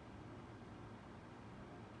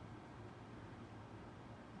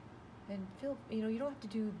 And feel, you know, you don't have to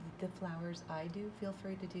do the flowers I do. Feel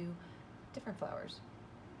free to do different flowers.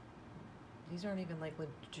 These aren't even like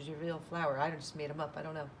legit real flower. I just made them up. I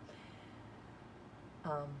don't know.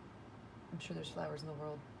 I'm sure there's flowers in the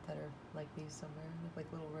world that are like these somewhere, look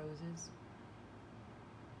like little roses.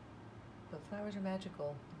 But flowers are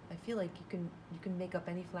magical. I feel like you can make up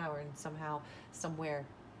any flower, and somehow, somewhere,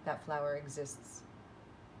 that flower exists.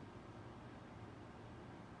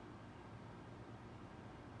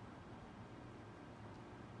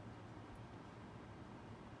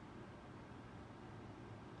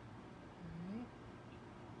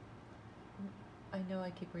 I know I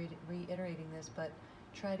keep reiterating this, but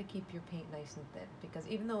try to keep your paint nice and thin, because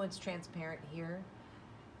even though it's transparent here,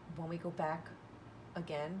 when we go back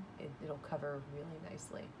again, it'll cover really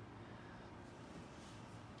nicely.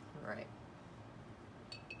 All right.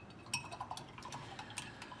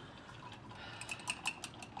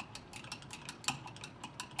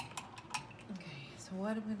 Okay, so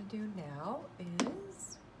what I'm gonna do now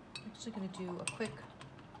is I'm actually gonna do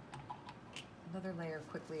another layer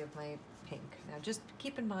quickly of my pink. Now just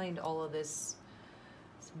keep in mind all of this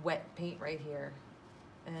wet paint right here,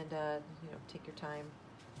 and you know, take your time.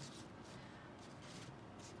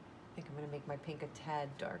 I think I'm gonna make my pink a tad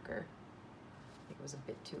darker. I think it was a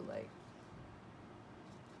bit too light.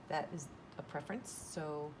 That is a preference,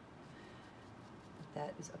 so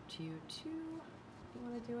that is up to you too. You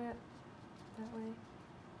wanna do it that way?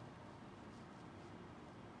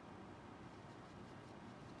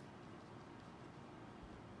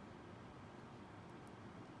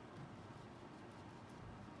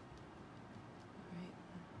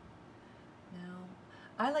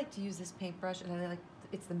 I like to use this paintbrush, and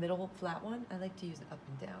it's the middle flat one. I like to use it up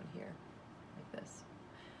and down here, like this.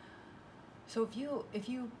 So if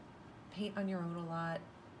you paint on your own a lot,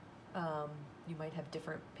 you might have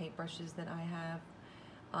different paintbrushes than I have.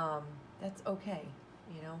 That's okay,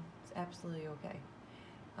 you know, it's absolutely okay.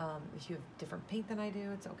 If you have different paint than I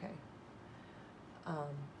do, it's okay.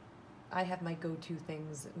 I have my go-to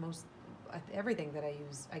things. Everything that I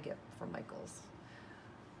use, I get from Michaels.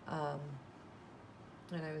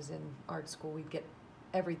 When I was in art school, we'd get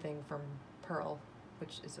everything from Pearl,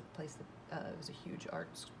 which is a place that it was a huge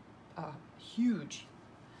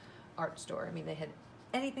art store. I mean, they had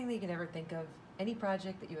anything that you could ever think of, any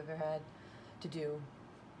project that you ever had to do,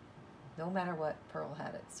 No matter what, Pearl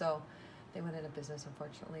had it. So they went out of business,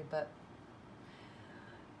 unfortunately. But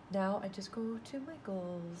now I just go to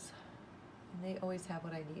Michael's, and they always have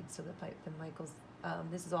what I need. So the Michael's,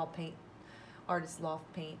 this is all paint, Artist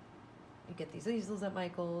Loft paint. You get these easels at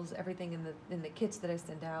Michael's. Everything in the kits that I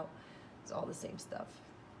send out, it's all the same stuff.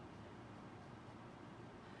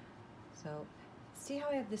 So see how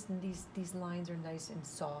I have these lines are nice and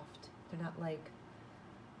soft. They're not like,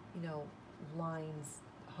 you know, lines,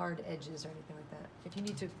 hard edges or anything like that. If you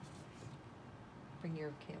need to bring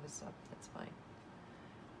your canvas up, that's fine.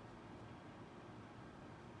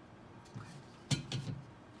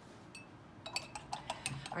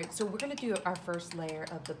 All right, so we're gonna do our first layer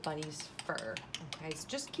of the bunny's fur. Okay, so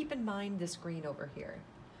just keep in mind this green over here.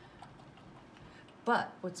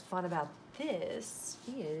 But what's fun about this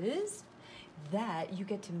is that you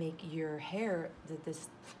get to make your hair, this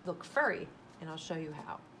look furry, and I'll show you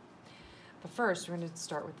how. But first, we're gonna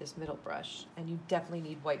start with this middle brush, and you definitely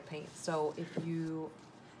need white paint. So if you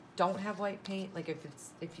don't have white paint, like if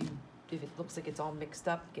it looks like it's all mixed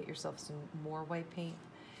up, get yourself some more white paint.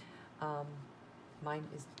 Mine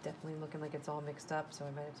is definitely looking like it's all mixed up, so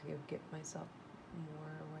I might have to go get myself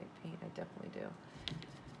more white paint. I definitely do.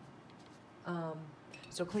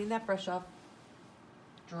 So clean that brush off,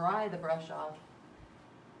 dry the brush off,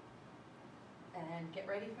 and get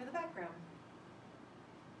ready for the background.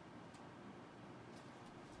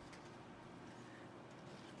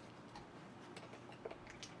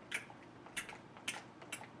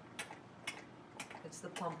 It's the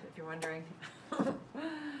pump, if you're wondering.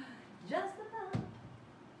 Just the pump.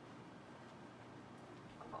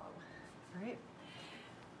 All right.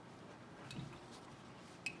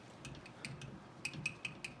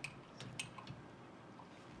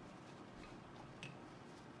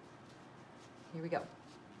 Here we go.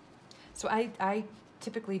 So I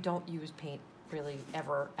typically don't use paint really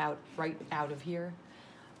ever right out of here.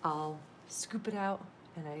 I'll scoop it out,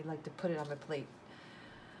 and I like to put it on my plate.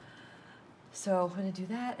 So I'm gonna do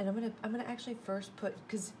that, and I'm gonna actually first put,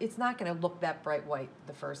 because it's not gonna look that bright white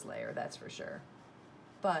the first layer, that's for sure.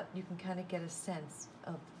 But you can kind of get a sense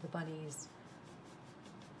of the bunny's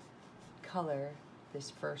color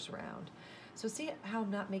this first round. So see how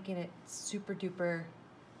I'm not making it super duper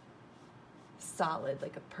solid,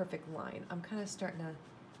 like a perfect line. I'm kind of starting to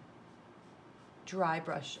dry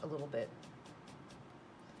brush a little bit.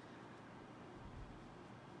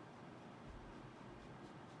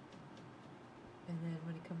 And then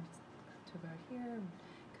when it comes to about here, I'm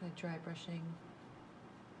kind of dry brushing.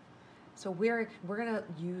 So we're gonna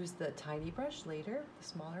use the tiny brush later, the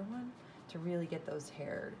smaller one, to really get that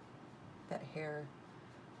hair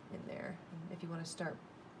in there. And if you want to start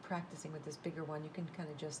practicing with this bigger one, you can kind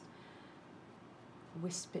of just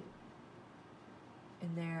wisp it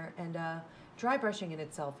in there. And dry brushing in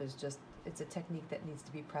itself is just, it's a technique that needs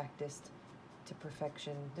to be practiced to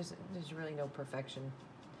perfection. There's really no perfection.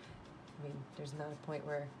 I mean, there's not a point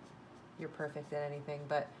where you're perfect at anything,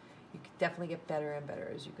 but you can definitely get better and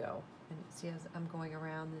better as you go. And see, as I'm going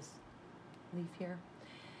around this leaf here.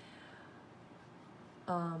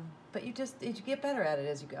 But you get better at it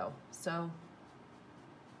as you go. So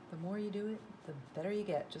the more you do it, the better you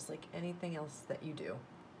get, just like anything else that you do.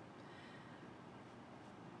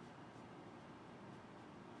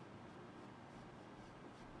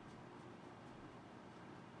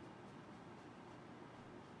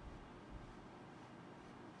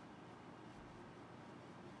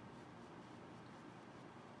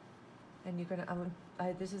 And you're gonna,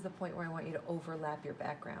 this is the point where I want you to overlap your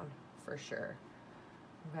background for sure.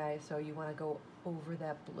 Okay, so you want to go over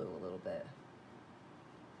that blue a little bit.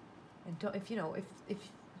 And don't, if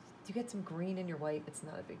you get some green in your white, it's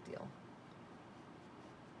not a big deal.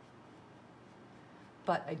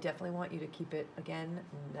 But I definitely want you to keep it, again,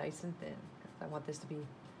 nice and thin. I want this to be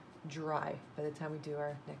dry by the time we do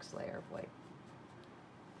our next layer of white.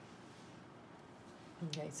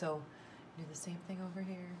 Okay, so do the same thing over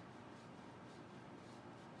here.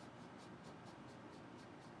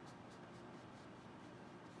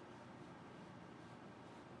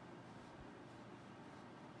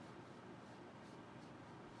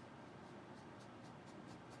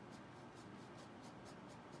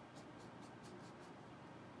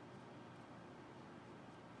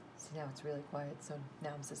 Now it's really quiet, so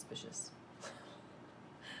now I'm suspicious.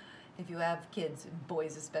 If you have kids,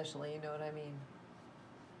 boys especially, you know what I mean.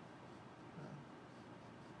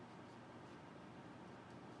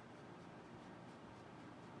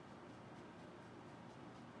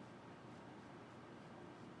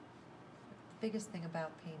 The biggest thing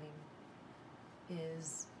about painting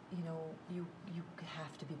is, you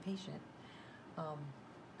have to be patient.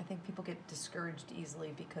 I think people get discouraged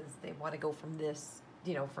easily because they want to go from this,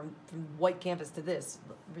 you know, from white canvas to this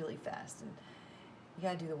really fast, and you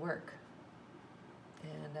gotta do the work.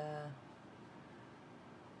 And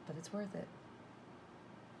but it's worth it.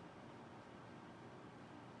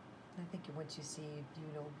 I think once you see,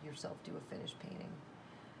 you know, yourself do a finished painting,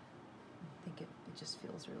 I think it just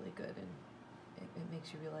feels really good, and it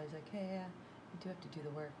makes you realize, like, hey, yeah, you do have to do the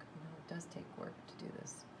work. You know, it does take work to do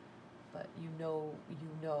this, but you know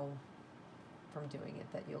from doing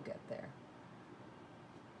it that you'll get there.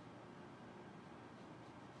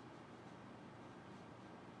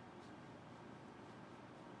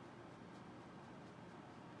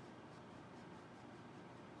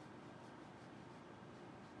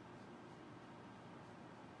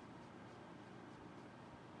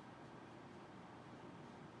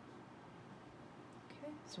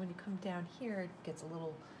 So when you come down here, it gets a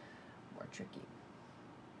little more tricky.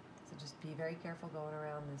 So just be very careful going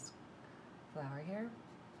around this flower here.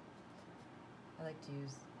 I like to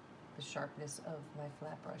use the sharpness of my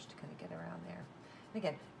flat brush to kind of get around there. And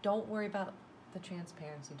again, don't worry about the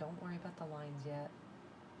transparency. Don't worry about the lines yet.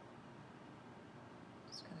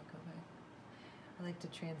 Just kind of go back. I like to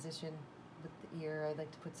transition with the ear. I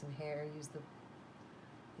like to put some hair. Use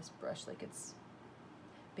this brush like it's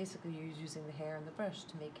basically you're using the hair and the brush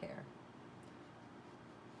to make hair.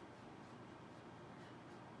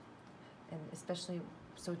 And especially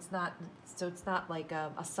so it's not like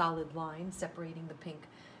a solid line separating the pink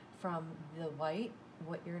from the white.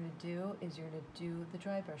 What you're going to do is you're going to do the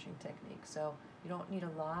dry brushing technique. So you don't need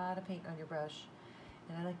a lot of paint on your brush,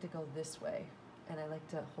 and I like to go this way, and I like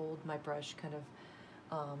to hold my brush kind of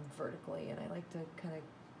vertically, and I like to kind of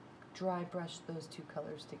dry brush those two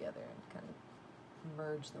colors together and kind of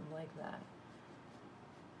merge them like that.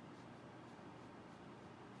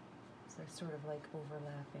 So they're sort of like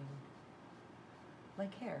overlapping,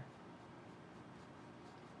 like hair.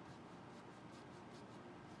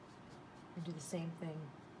 And do the same thing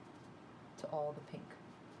to all the pink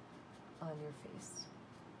on your face.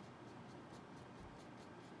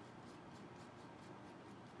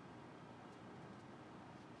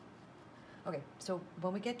 Okay, so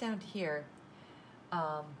when we get down to here,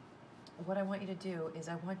 what I want you to do is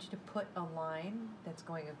I want you to put a line that's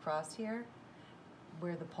going across here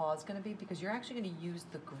where the paw is going to be, because you're actually going to use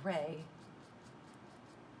the gray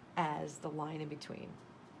as the line in between.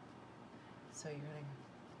 So you're going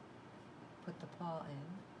to put the paw in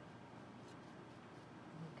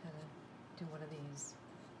and kind of do one of these.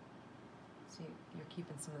 So you're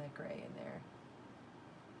keeping some of that gray in there.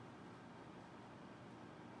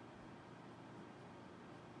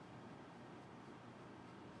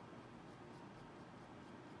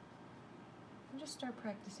 And just start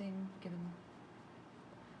practicing, giving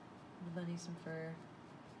the bunny some fur.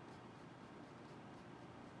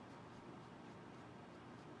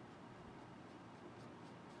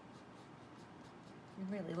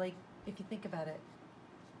 And really, like, if you think about it,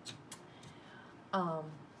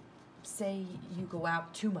 say you go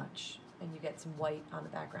out too much and you get some white on the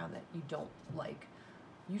background that you don't like,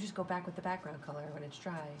 you just go back with the background color when it's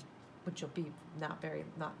dry, which will be not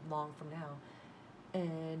long from now,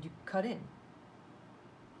 and you cut in.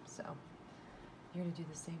 So you're going to do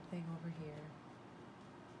the same thing over here.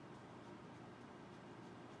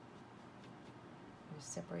 You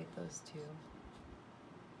separate those two.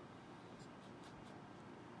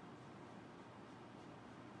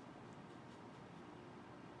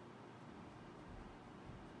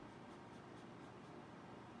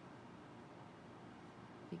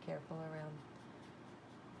 Be careful around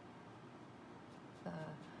the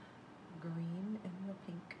green and the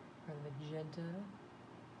pink, or the magenta.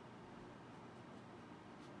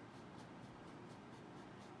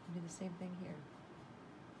 Do the same thing here.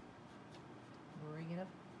 Bring it up.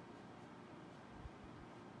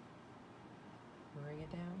 Bring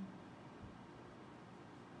it down.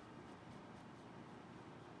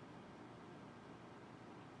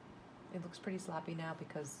 It looks pretty sloppy now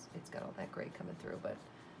because it's got all that gray coming through, but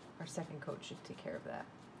our second coat should take care of that.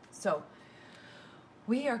 So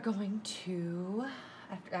we are going to,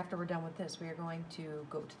 after we're done with this, we are going to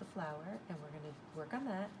go to the flower, and we're going to work on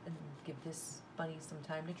that and give this bunny some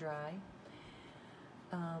time to dry.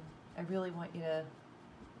 I really want you to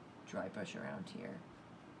dry brush around here.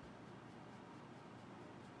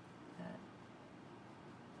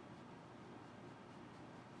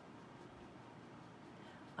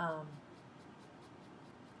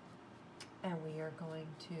 And we are going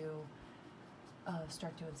to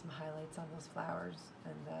start doing some highlights on those flowers,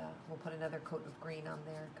 and we'll put another coat of green on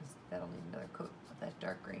there because that'll need another coat of that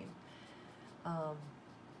dark green.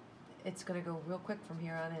 It's going to go real quick from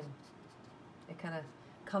here on in. It kind of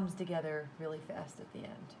comes together really fast at the end.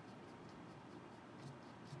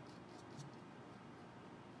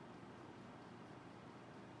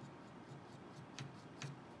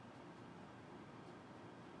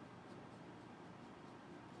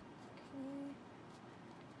 Okay.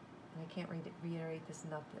 And I can't reiterate this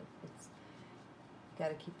enough that it's got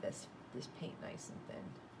to keep this paint nice and thin.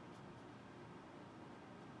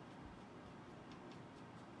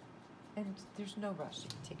 And there's no rush. You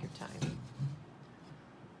can take your time.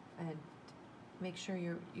 And make sure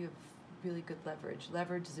you have really good leverage.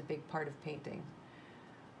 Leverage is a big part of painting.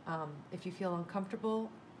 If you feel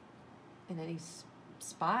uncomfortable in any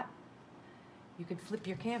spot, you can flip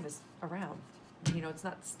your canvas around. You know, it's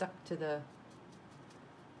not stuck to the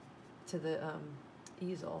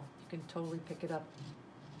easel. You can totally pick it up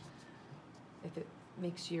if it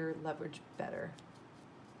makes your leverage better.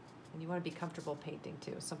 And you want to be comfortable painting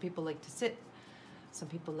too. Some people like to sit, some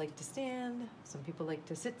people like to stand, some people like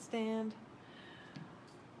to sit, stand.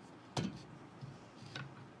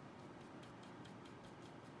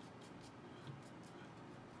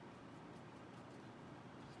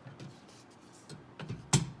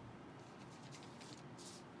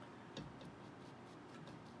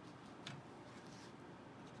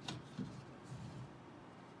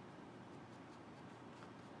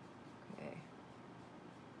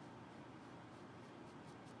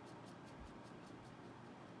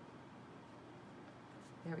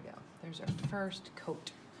 There we go. There's our first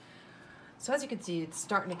coat. So as you can see, it's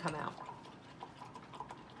starting to come out,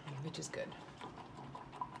 which is good.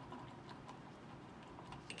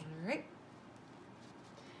 All right.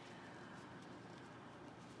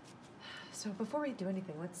 So before we do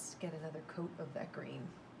anything, let's get another coat of that green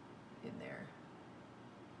in there,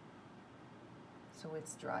 so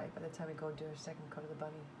it's dry by the time we go and do our second coat of the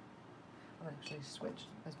bunny. I'm gonna actually switch.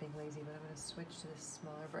 I was being lazy, but I'm gonna switch to this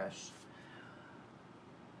smaller brush.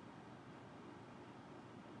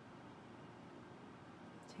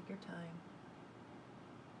 Take your time.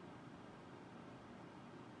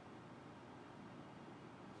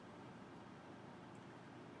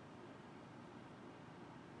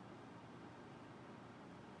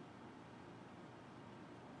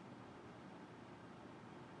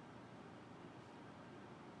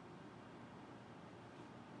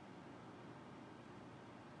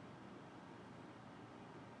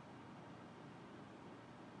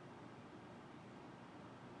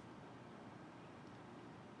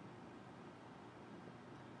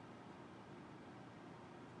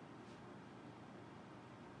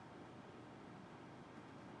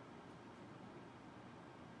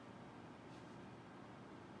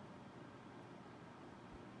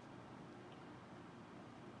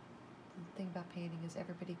 The thing about painting is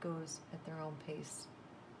everybody goes at their own pace.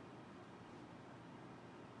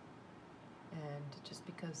 And just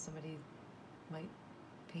because somebody might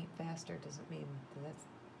paint faster doesn't mean that that's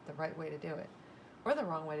the right way to do it. Or the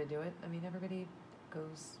wrong way to do it. I mean, everybody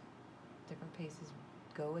goes different paces.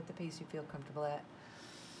 Go at the pace you feel comfortable at.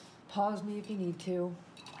 Pause me if you need to.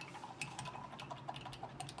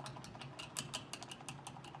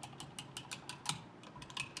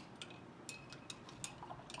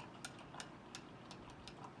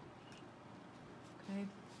 Okay.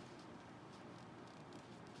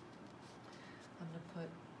 I'm going to put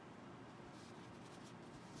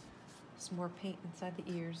some more paint inside the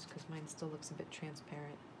ears because mine still looks a bit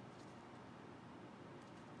transparent.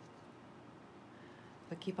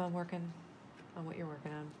 But keep on working on what you're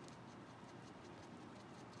working on.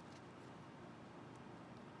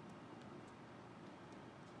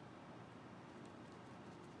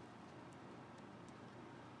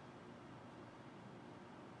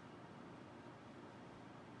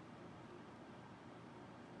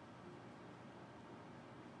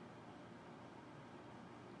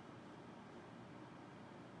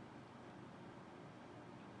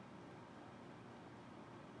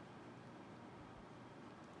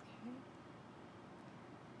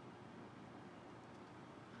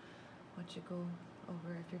 Once you go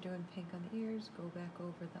over, if you're doing pink on the ears, go back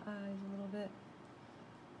over the eyes a little bit.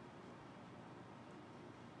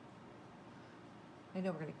 I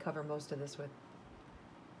know we're going to cover most of this with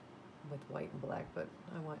white and black, but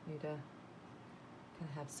I want you to kind of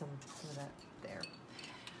have some of that there.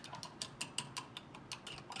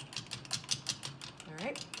 All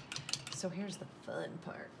right, so here's the fun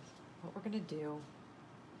part. What we're going to do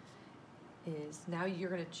is now you're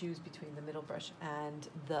going to choose between the middle brush and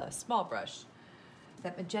the small brush.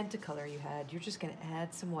 That magenta color you had, you're just going to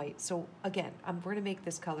add some white. So again, we're going to make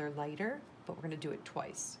this color lighter, but we're going to do it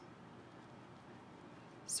twice.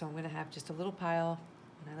 So I'm going to have just a little pile,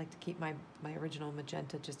 and I like to keep my original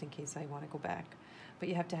magenta just in case I want to go back. but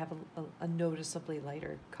you have to have a noticeably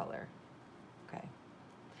lighter color. Okay.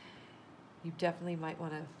 You definitely might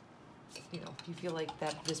want to, you know, if you feel like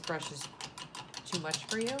that this brush is too much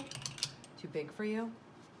for you, too big for you,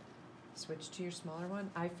 switch to your smaller one.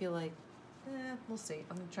 I feel like, we'll see.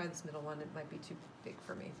 I'm gonna try this middle one. It might be too big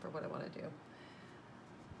for me for what I want to do.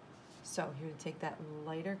 So you're gonna take that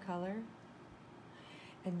lighter color,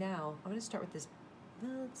 and now I'm gonna start with this.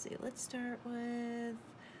 Let's see. Let's start with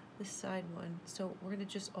this side one. So we're gonna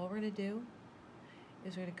just, all we're gonna do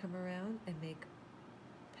is we're gonna come around and make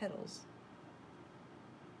petals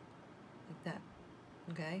like that.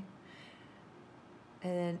 Okay.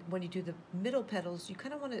 And then when you do the middle petals, you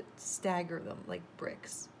kind of want to stagger them like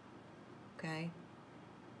bricks, okay?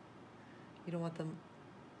 You don't want them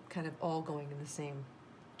kind of all going in the same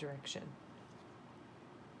direction.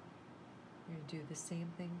 You're going to do the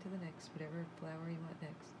same thing to the next, whatever flower you want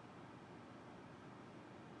next.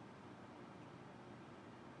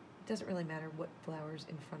 It doesn't really matter what flower's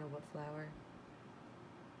in front of what flower.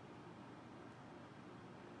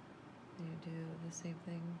 You do the same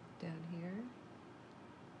thing down here.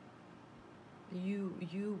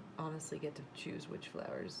 You honestly get to choose which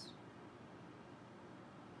flowers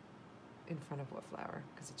in front of what flower,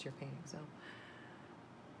 because it's your painting. So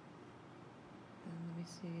then let me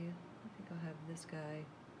see. I think I'll have this guy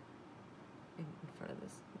in front of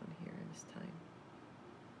this one here this time.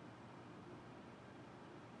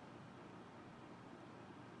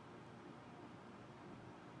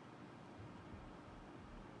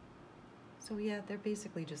 So yeah, they're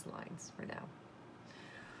basically just lines for now.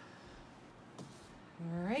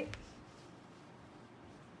 All right.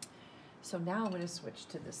 So now I'm going to switch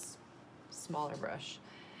to this smaller brush.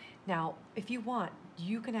 Now, if you want,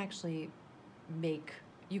 you can actually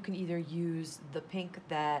you can either use the pink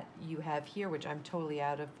that you have here, which I'm totally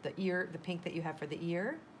out of, the pink that you have for the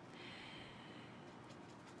ear,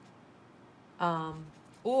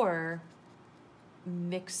 or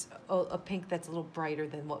mix a pink that's a little brighter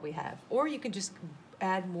than what we have. Or you can just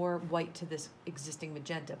add more white to this existing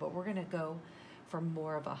magenta, but we're going to go for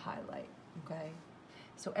more of a highlight, okay?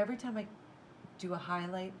 So every time I do a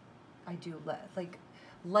highlight, I do like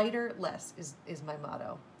lighter, less is my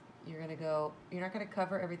motto. You're not gonna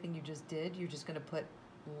cover everything you just did, you're just gonna put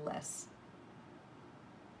less.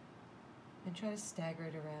 And try to stagger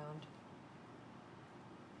it around.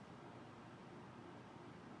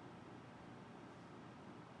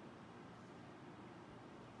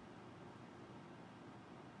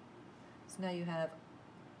 So now you have,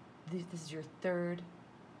 this is your third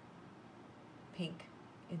pink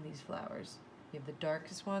in these flowers. You have the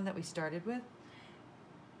darkest one that we started with.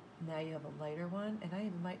 Now you have a lighter one, and I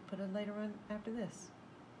might put a lighter one after this.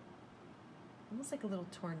 Almost like a little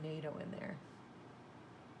tornado in there.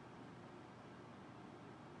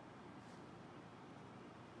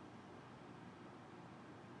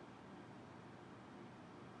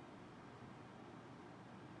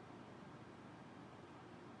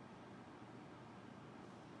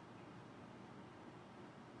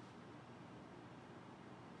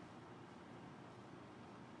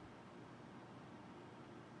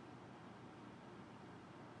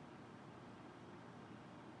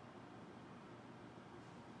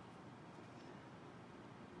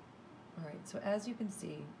 All right, so as you can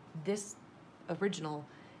see, this original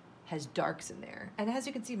has darks in there. And as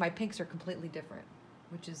you can see, my pinks are completely different,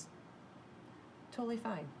 which is totally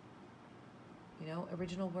fine. You know,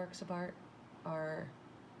 original works of art are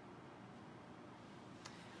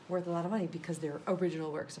worth a lot of money because they're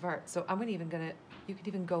original works of art. So I'm you could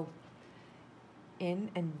even go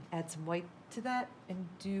in and add some white to that and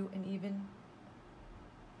do an even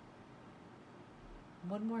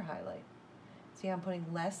one more highlight. See, I'm putting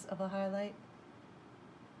less of a highlight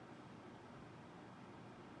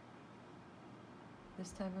this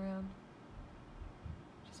time around.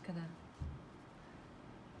 Just gonna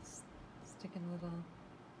stick in a little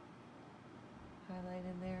highlight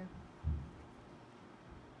in there.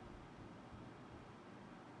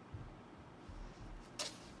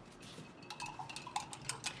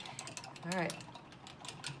 All right.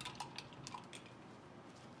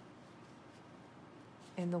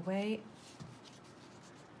 And the way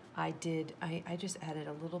I just added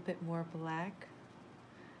a little bit more black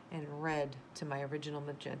and red to my original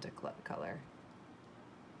magenta color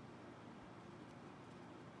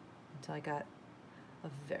until I got a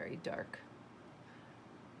very dark.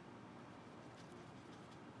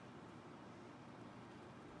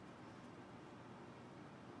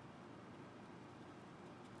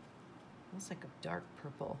 Almost like a dark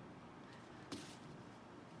purple.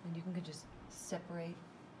 And you can just separate.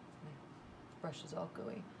 My brush is all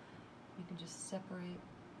gooey. You can just separate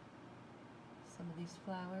some of these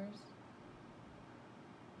flowers.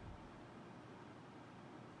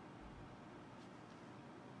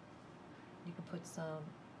 You can put some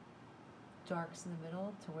darks in the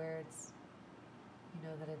middle to where it's, you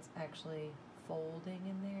know, that it's actually folding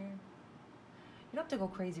in there. You don't have to go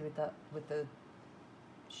crazy with the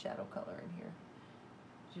shadow color in here.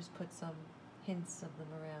 Just put some hints of them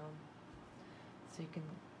around so you can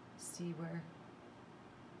see where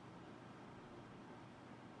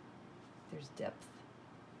there's depth.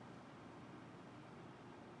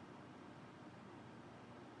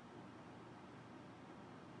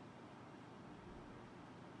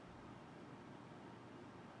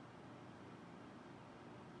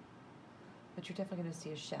 But you're definitely going to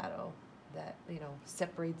see a shadow that, you know,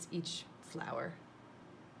 separates each flower.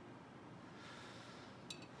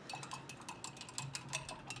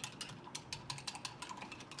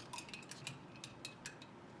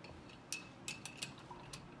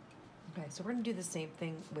 Okay, so we're going to do the same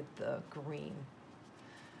thing with the green.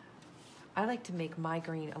 I like to make my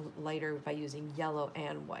green lighter by using yellow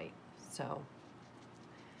and white. So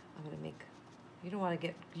I'm going to make, you don't want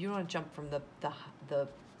to jump from the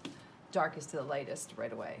darkest to the lightest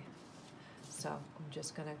right away. So I'm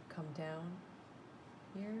just going to come down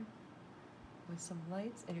here with some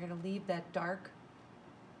lights, and you're going to leave that dark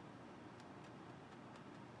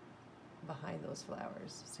behind those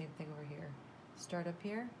flowers. Same thing over here. Start up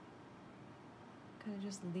here. Kind of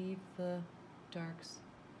just leave the darks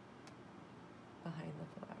behind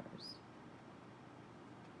the flowers.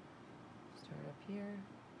 Start up here.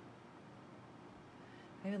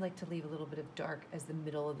 I would like to leave a little bit of dark as the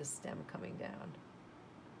middle of the stem coming down.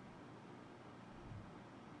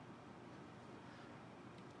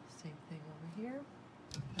 Same thing over here.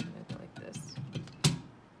 I'm going to go like this.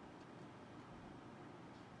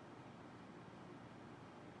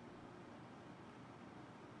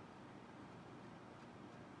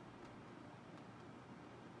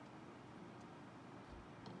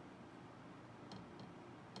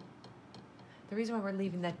 The reason why we're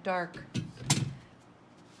leaving that dark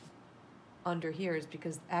under here is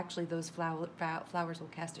because actually those flowers will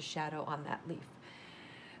cast a shadow on that leaf.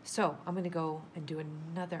 So I'm going to go and do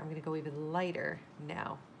another, I'm going to go even lighter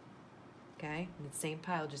now. Okay, in the same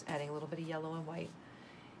pile, just adding a little bit of yellow and white.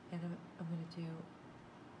 And I'm going to do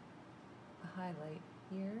a highlight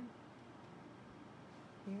here,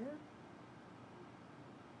 here.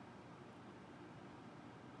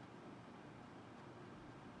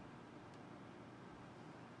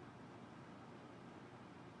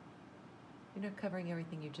 You're not covering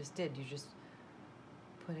everything you just did, you're just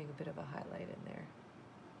putting a bit of a highlight in there.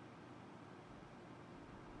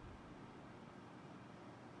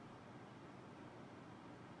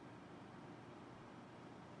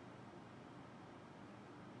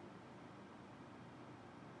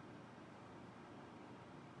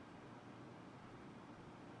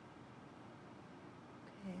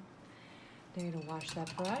 Okay, now you're going to wash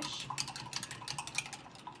that brush.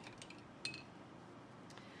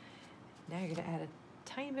 Now you're going to add a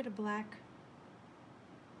tiny bit of black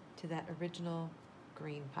to that original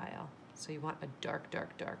green pile. So you want a dark,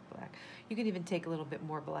 dark, dark black. You can even take a little bit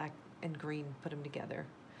more black and green, put them together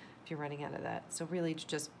if you're running out of that. So really it's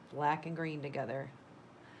just black and green together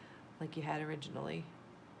like you had originally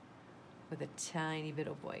with a tiny bit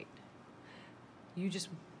of white. You just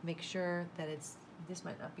make sure that it's, this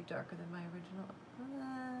might not be darker than my original.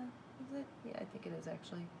 Is it? Yeah, I think it is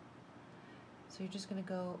actually. So you're just going to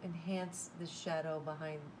go enhance the shadow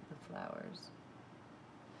behind the flowers.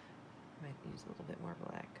 Might use a little bit more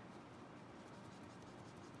black,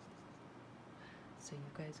 so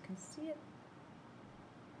you guys can see it.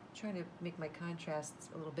 I'm trying to make my contrasts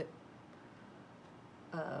a little bit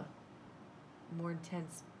more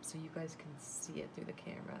intense so you guys can see it through the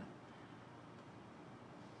camera.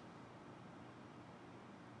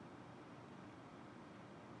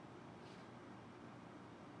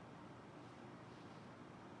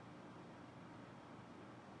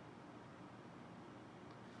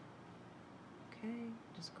 Okay,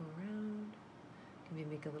 just go around. Can maybe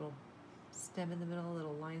make a little stem in the middle, a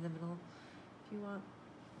little line in the middle if you want.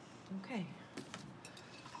 Okay.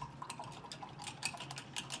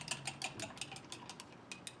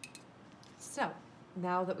 So,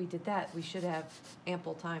 now that we did that, we should have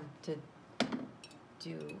ample time to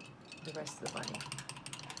do the rest of the bunny.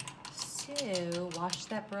 So, wash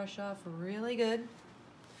that brush off really good.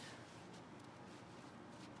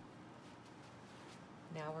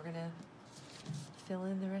 Now we're gonna fill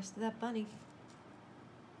in the rest of that bunny.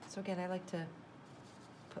 So again, I like to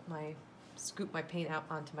scoop my paint out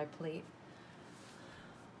onto my plate.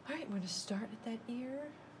 All right, we're gonna start at that ear.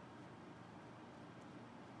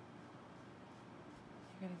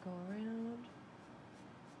 We're gonna go around.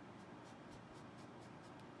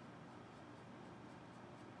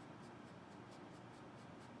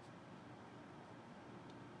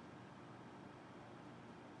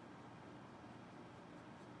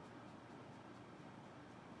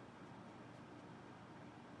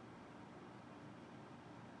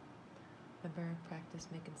 Remember, practice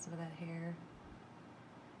making some of that hair.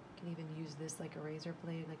 You can even use this like a razor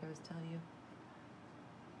blade, like I was telling you.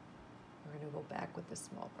 We're gonna go back with the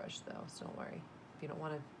small brush though, so don't worry. If you don't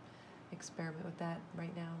want to experiment with that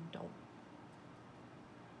right now, don't.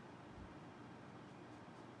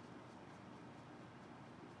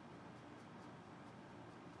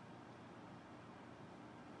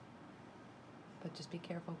 But just be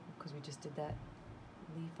careful because we just did that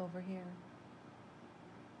leaf over here.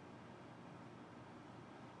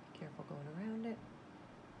 Be careful going around it.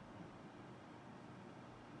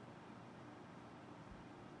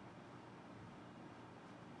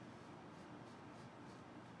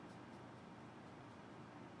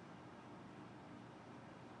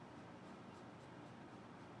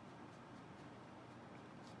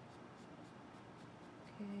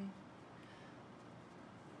 Okay.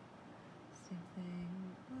 Same thing.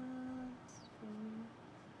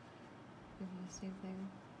 Maybe the same thing.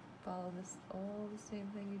 Follow this, all the same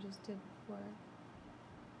thing you just did before.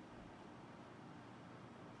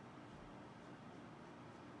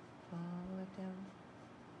 Follow it down.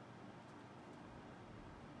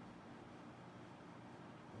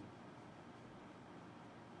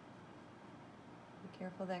 Be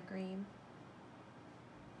careful of that green.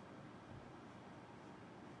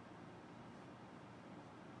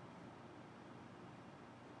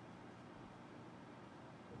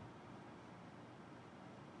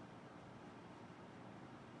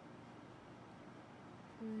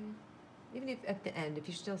 Even if at the end, if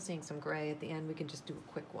you're still seeing some gray at the end, we can just do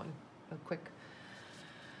a quick one, a quick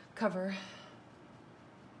cover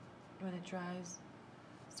when it dries.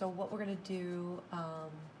 So what we're gonna do,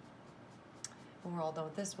 when we're all done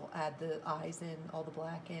with this, we'll add the eyes in, all the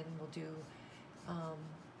black in. We'll do,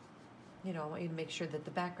 you know, I want you to make sure that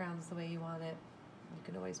the background's the way you want it. You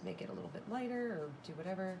can always make it a little bit lighter or do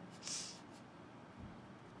whatever.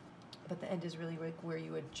 But the end is really like where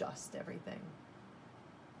you adjust everything.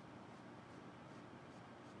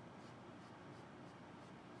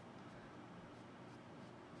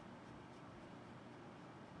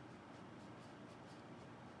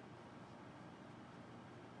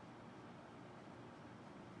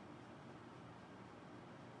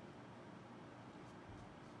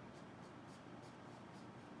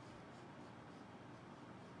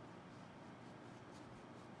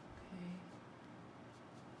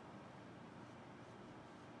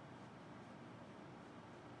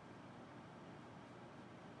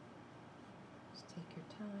 Take your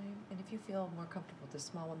time, and if you feel more comfortable with the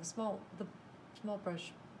small one, the small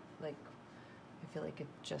brush, like I feel like it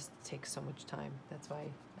just takes so much time. That's why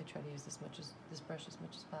I try to use this brush as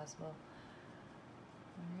much as possible.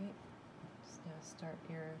 All right, just now start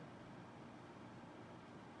your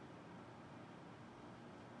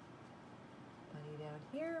bunny down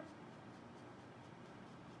here.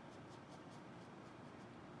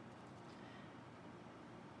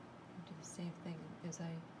 Do the same thing as I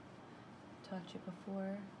taught you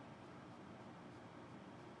before.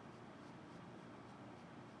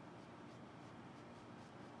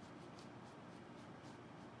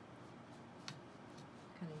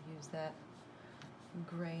 Kind of use that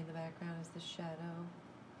gray in the background as the shadow.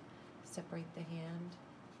 Separate the hand.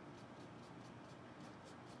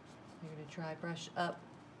 You're going to dry brush up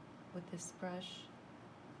with this brush.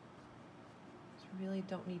 Just really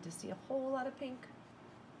don't need to see a whole lot of pink.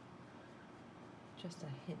 Just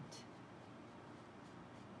a hint.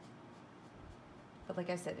 But like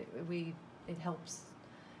I said, it helps.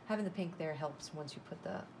 Having the pink there helps once you put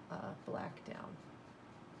the black down.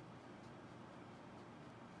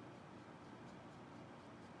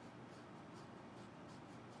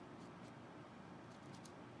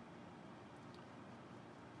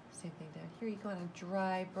 Same thing down here. You go on a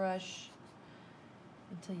dry brush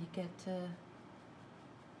until you get to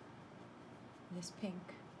this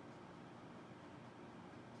pink.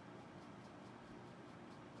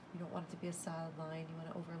 You don't want it to be a solid line. You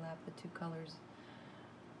want to overlap the two colors.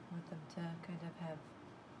 You want them to kind of have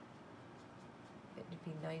it to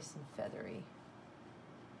be nice and feathery.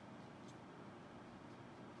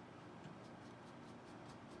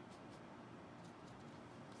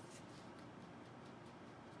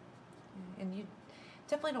 And you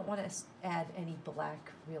definitely don't want to add any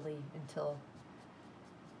black really until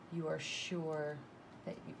you are sure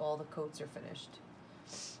that all the coats are finished.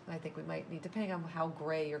 I think we might need, depending on how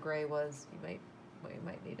gray your gray was, you might we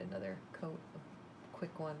might need another coat, a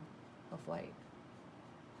quick one of white.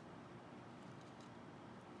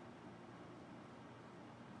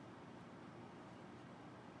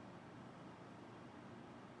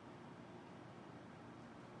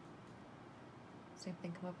 Same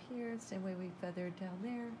thing, come up here, same way we feathered down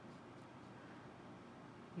there.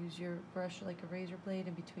 Use your brush like a razor blade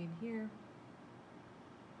in between here.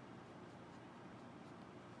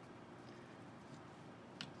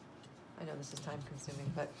 I know this is time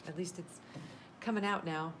consuming, but at least it's coming out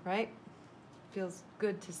now, right? Feels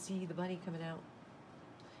good to see the bunny coming out.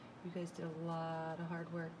 You guys did a lot of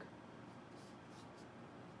hard work.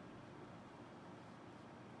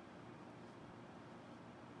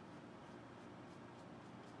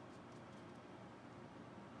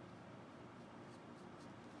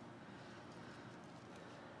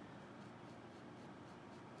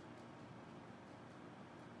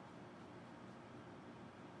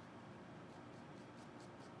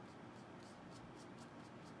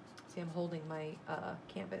 See, I'm holding my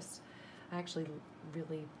canvas. I actually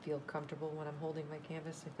really feel comfortable when I'm holding my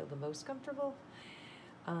canvas. I feel the most comfortable.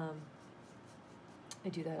 I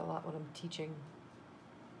do that a lot when I'm teaching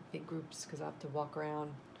big groups because I have to walk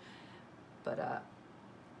around. But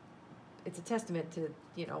it's a testament to,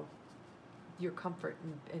 you know, your comfort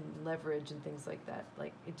and leverage and things like that.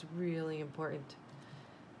 Like, it's really important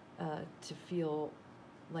to feel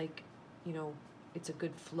like, you know, it's a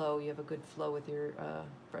good flow. You have a good flow with your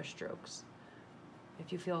brush strokes.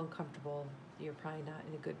 If you feel uncomfortable, you're probably not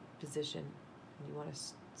in a good position, and you want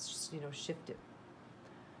to, you know, shift it.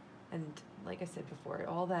 And like I said before,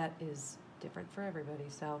 all that is different for everybody.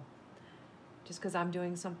 So just because I'm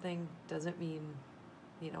doing something doesn't mean,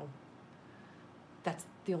 you know, that's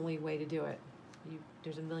the only way to do it.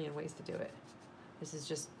 There's a million ways to do it. This is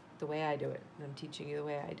just the way I do it, and I'm teaching you the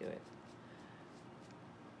way I do it.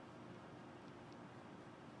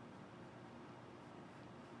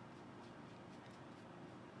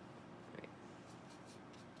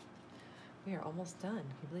 We are almost done.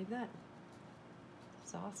 Can you believe that?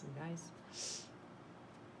 It's awesome, guys.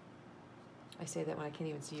 I say that when I can't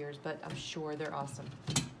even see yours, but I'm sure they're awesome.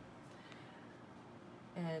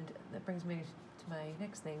 And that brings me to my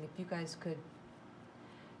next thing. If you guys could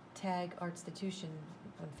tag Artstitution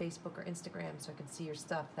on Facebook or Instagram so I could see your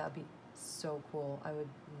stuff, that would be so cool. I would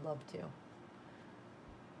love to.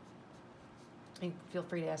 And feel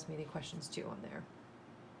free to ask me any questions too on there.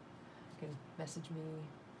 You can message me.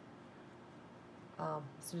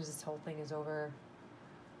 As soon as this whole thing is over,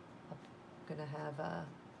 I'm gonna have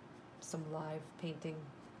some live painting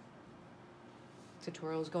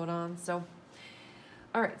tutorials going on. So,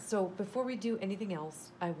 all right, so before we do anything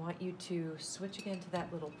else, I want you to switch again to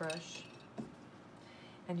that little brush,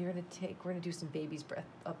 and we're gonna do some baby's breath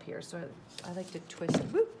up here. So I like to twist,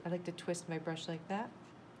 I like to twist my brush like that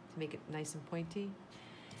to make it nice and pointy.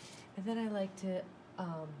 And then I like to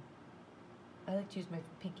use my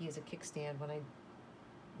pinky as a kickstand when I'm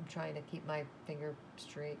trying to keep my finger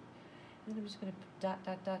straight. And then I'm just gonna dot,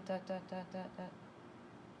 dot, dot, dot, dot, dot, dot, dot.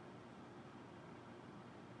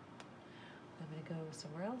 I'm gonna go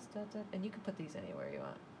somewhere else, dot, dot. And you can put these anywhere you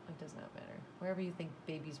want. It does not matter. Wherever you think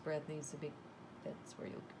baby's breath needs to be, that's where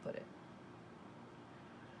you'll put it.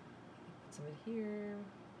 Put some in here.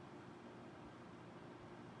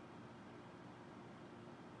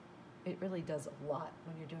 It really does a lot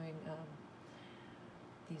when you're doing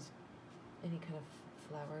any kind of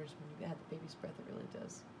flowers. When you add the baby's breath, it really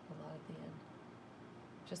does a lot at the end.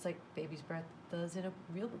 Just like baby's breath does in a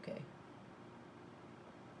real bouquet.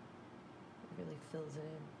 It really fills it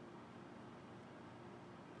in.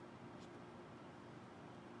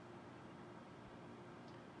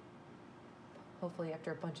 Hopefully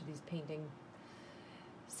after a bunch of these painting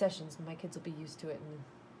sessions, my kids will be used to it and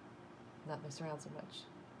not mess around so much.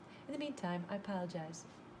 In the meantime, I apologize.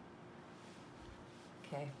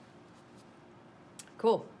 Okay.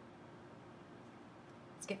 Cool.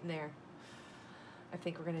 It's getting there. I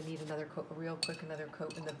think we're gonna need another coat, real quick, another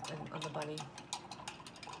coat on the bunny.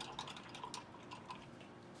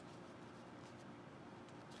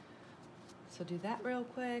 So do that real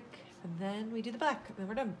quick, and then we do the back, and then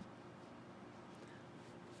we're done.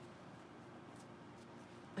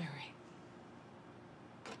 All right.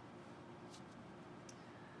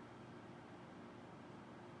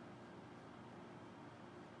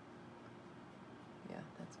 Yeah,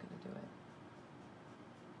 that's gonna do it.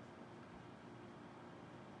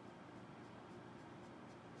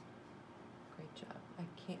 Great job.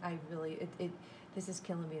 I really, this is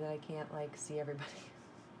killing me that I can't like see everybody.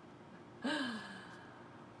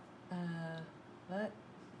 But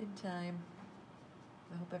in time,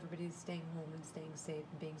 I hope everybody's staying home and staying safe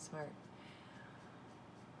and being smart.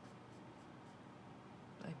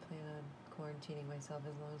 I plan on quarantining myself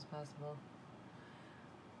as long as possible.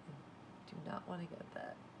 I do not want to get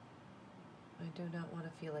that. I do not want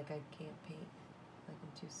to feel like I can't paint, like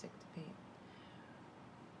I'm too sick to paint.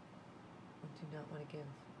 I do not want to give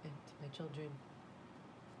it to my children.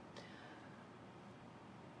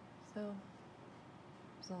 So,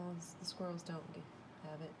 as long as the squirrels don't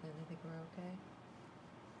have it, then I think we're okay.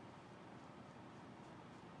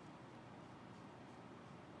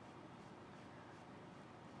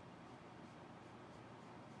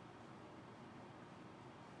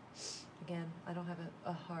 Again, I don't have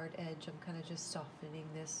a hard edge. I'm kind of just softening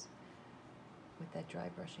this with that dry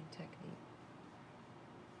brushing technique.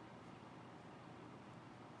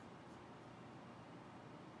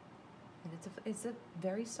 And it's a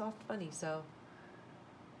very soft bunny, so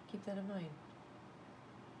keep that in mind.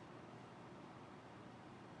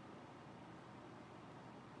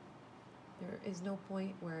 There is no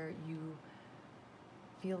point where you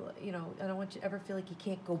feel, I don't want you to ever feel like you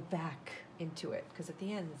can't go back into it, because at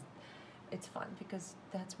the end, it's fun, because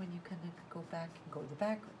that's when you kind of go back and go to the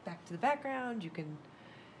back to the background. You can,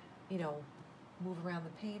 move around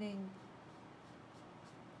the painting,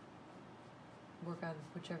 work on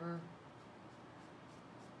whichever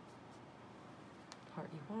part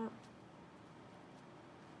you want.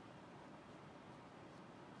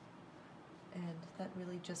 And that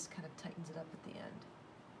really just kind of tightens it up at the end.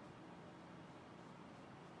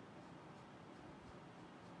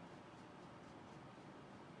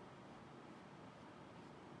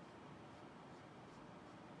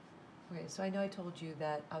 Okay, so I know I told you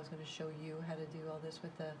that I was going to show you how to do all this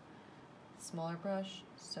with a smaller brush,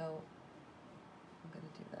 so I'm going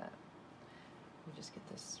to do that. Let me just get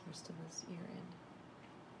this rest of this ear in.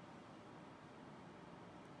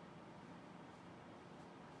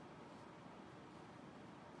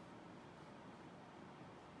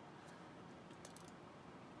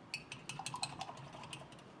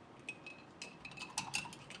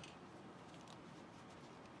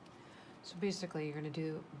 So basically, you're going to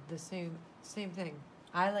do the same thing.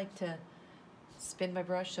 I like to spin my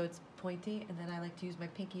brush so it's pointy, and then I like to use my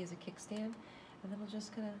pinky as a kickstand, and then we'll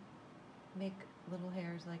just kind of make little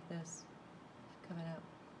hairs like this coming out.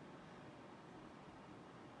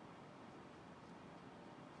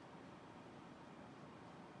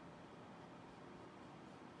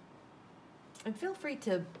 And feel free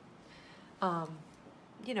to,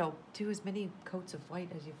 do as many coats of white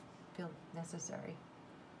as you feel necessary.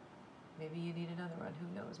 Maybe you need another one,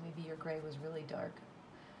 who knows? Maybe your gray was really dark.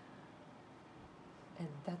 And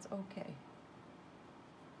that's okay.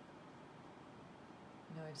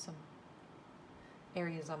 I have some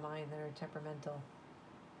areas on mine that are temperamental.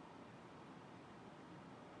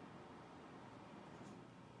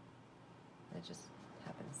 That just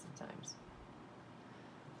happens sometimes.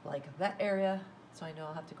 Like that area, so I know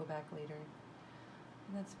I'll have to go back later.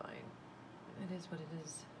 And that's fine. It is what it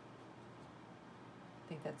is. I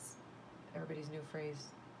think that's everybody's new phrase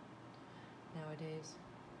nowadays.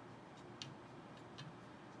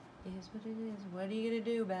 It is what it is. What are you gonna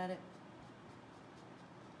do about it?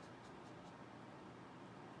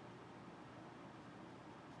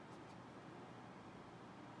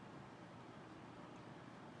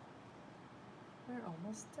 We're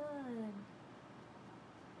almost done.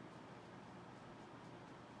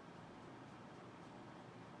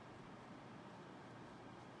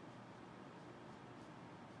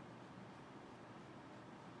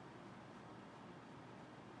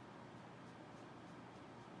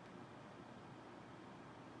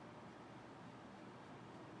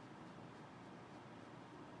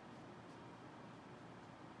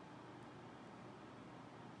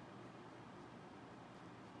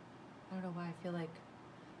 I don't know why I feel like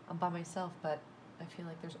I'm by myself, but I feel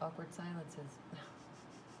like there's awkward silences.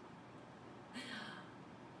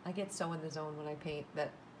 I get so in the zone when I paint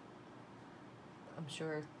that I'm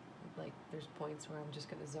sure like there's points where I'm just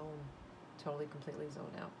gonna totally completely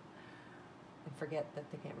zone out and forget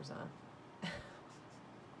that the camera's on.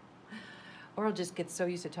 Or I'll just get so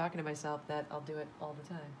used to talking to myself that I'll do it all the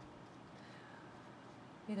time.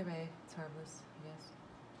 Either way, it's harmless, I guess.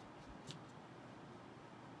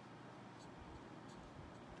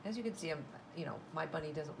 As you can see, my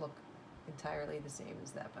bunny doesn't look entirely the same as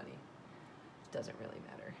that bunny. It doesn't really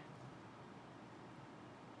matter.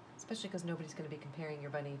 Especially because nobody's going to be comparing your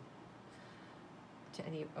bunny to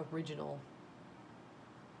any original.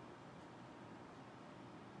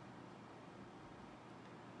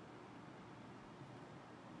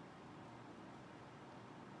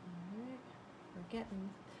 Alright, we're getting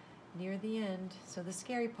near the end. So the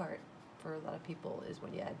scary part for a lot of people is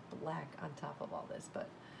when you add black on top of all this, but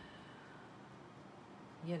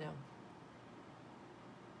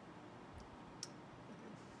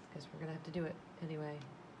because we're gonna have to do it anyway.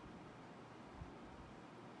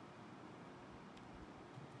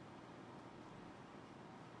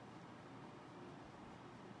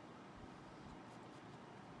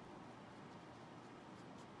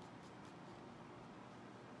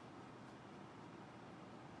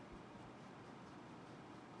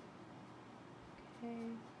 Okay.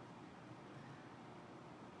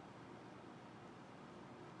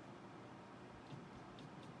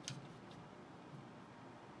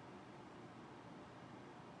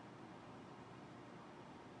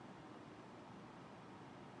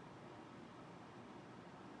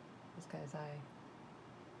 This guy's eye,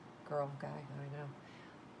 girl, guy, I don't know.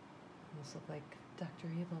 Almost look like Dr.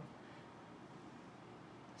 Evil.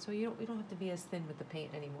 So you don't have to be as thin with the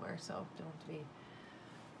paint anymore, so don't have to be,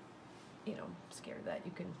 you know, scared that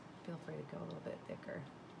you can feel free to go a little bit thicker.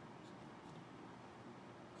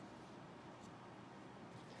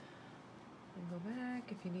 And go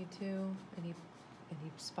back if you need to. Any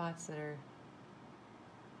spots that are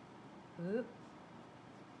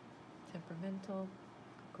temperamental,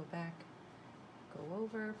 go back, go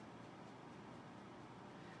over. Like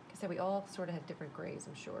I said, we all sort of had different grays,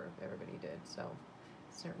 I'm sure everybody did, so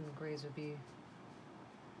certain grays would be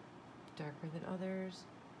darker than others.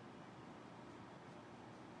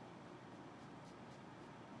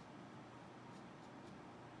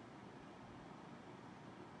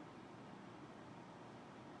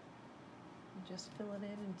 And just fill it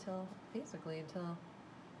in until, basically until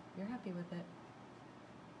you're happy with it.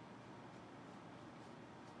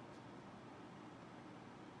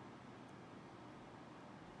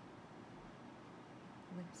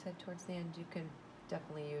 Like I said, towards the end, you can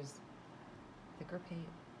definitely use thicker paint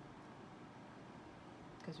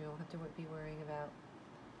because you won't have to be worrying about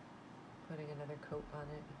putting another coat on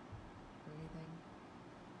it or anything.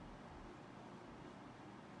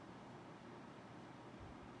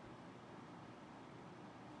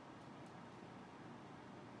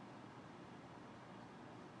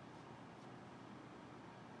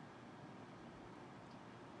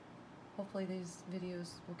 Hopefully these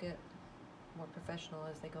videos will get more professional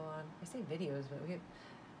as they go on. I say videos, but we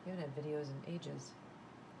haven't had videos in ages.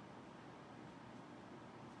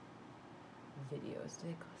 Videos. Do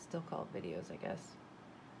they still call it videos, I guess?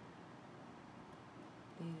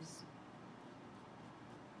 These,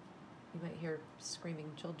 you might hear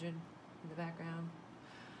screaming children in the background.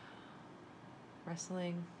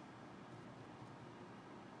 Wrestling.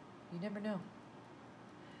 You never know.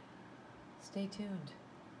 Stay tuned.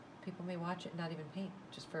 People may watch it and not even paint,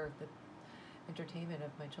 just for the entertainment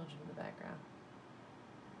of my children in the background.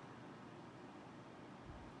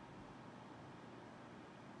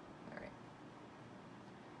 All right.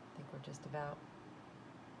 I think we're just about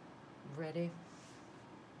ready.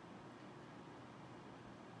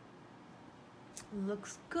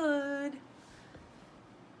 Looks good.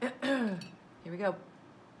 Here we go.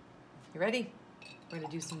 You ready? We're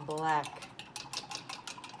gonna do some black.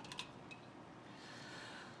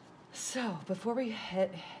 So before we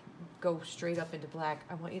go straight up into black,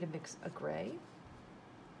 I want you to mix a gray.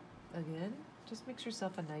 Again, just mix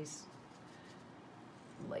yourself a nice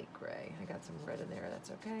light gray. I got some red in there,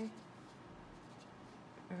 that's okay.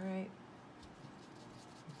 All right.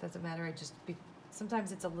 It doesn't matter,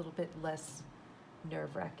 sometimes it's a little bit less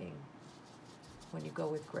nerve-wracking when you go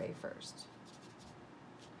with gray first.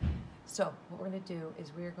 So what we're gonna do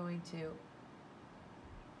is we're going to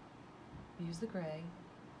use the gray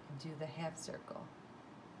and do the half circle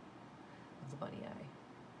of the bunny eye.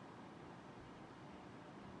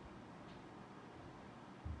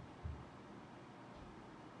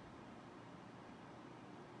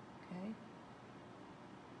 Okay.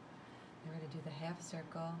 We're going to do the half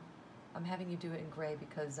circle. I'm having you do it in gray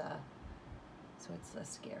because so it's less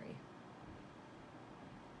scary.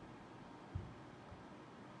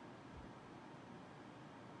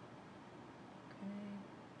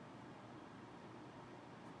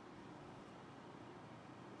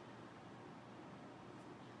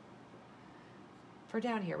 For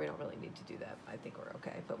down here, we don't really need to do that. I think we're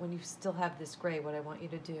okay. But when you still have this gray, what I want you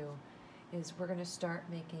to do is we're gonna start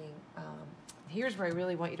making, here's where I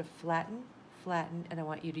really want you to flatten, and I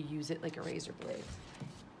want you to use it like a razor blade.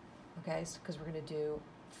 Okay, because we're gonna do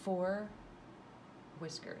 4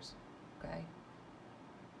 whiskers, okay?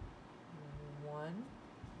 1,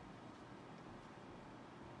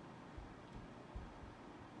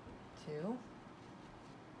 2,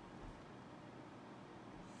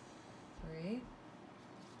 3,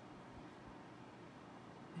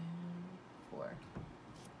 4.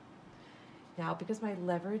 Now, because my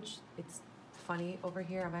leverage, it's funny over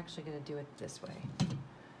here, I'm actually going to do it this way.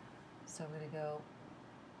 So I'm going to go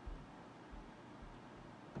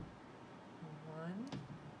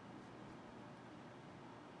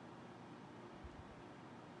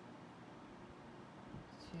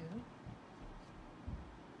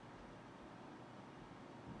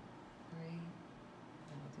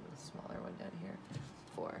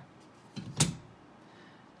 4.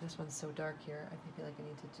 This one's so dark here, I feel like I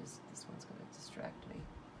need to just, this one's gonna distract me.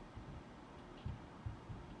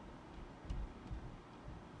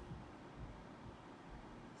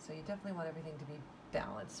 So you definitely want everything to be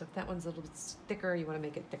balanced. So if that one's a little bit thicker, you want to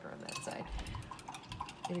make it thicker on that side.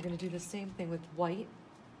 And you're going to do the same thing with white.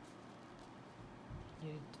 You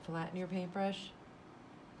flatten your paintbrush.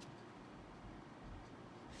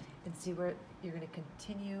 And see where you're going to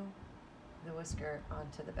continue the whisker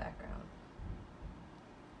onto the background.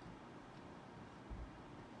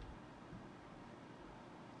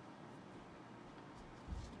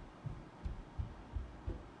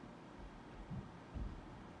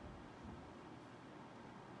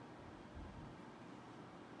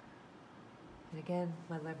 And again,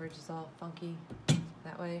 my leverage is all funky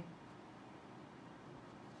that way.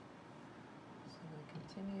 So I'm going to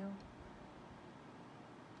continue.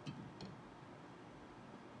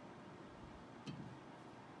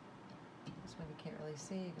 This one you can't really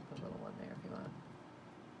see. You can put a little one there if you want.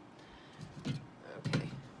 Okay.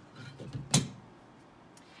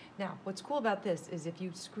 Now, what's cool about this is if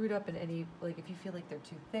you screwed up in any, like if you feel like they're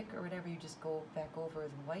too thick or whatever, you just go back over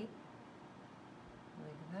with white,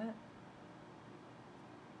 like that.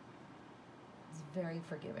 It's very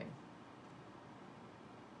forgiving.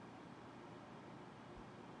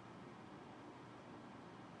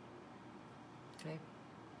 Okay.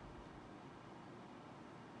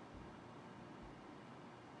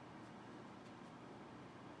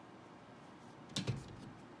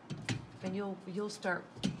 And you'll start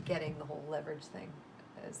getting the whole leverage thing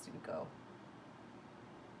as you go.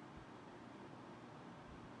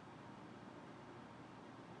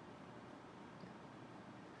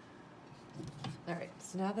 All right,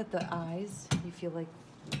 so now that the eyes, you feel like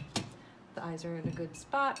the eyes are in a good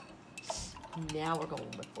spot, now we're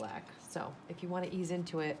going with black. So if you want to ease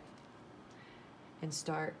into it and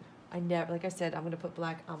start, like I said, I'm going to put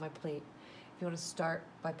black on my plate. If you want to start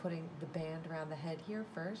by putting the band around the head here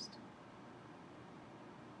first,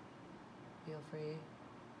 feel free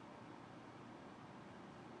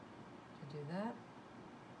to do that.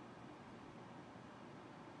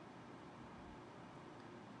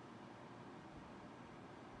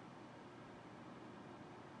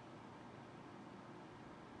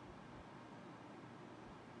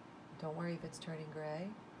 Don't worry if it's turning gray.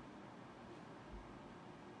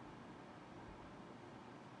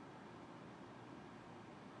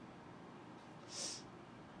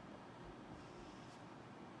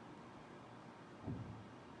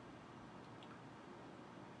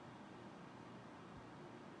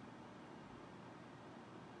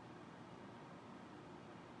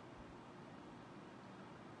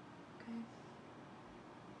 Okay.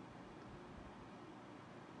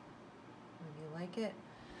 When you like it,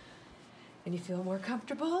 and you feel more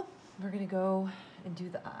comfortable, we're gonna go and do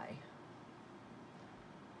the eye.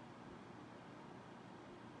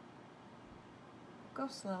 Go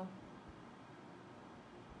slow.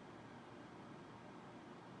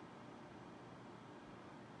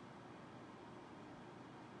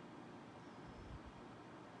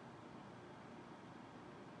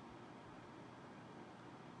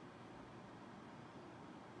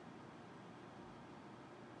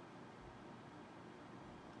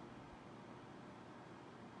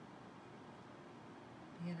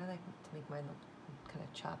 And I like to make mine look kind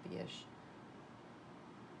of choppy-ish.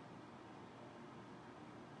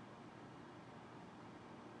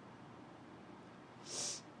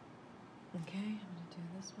 Okay, I'm gonna do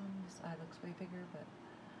this one. This eye looks way bigger, but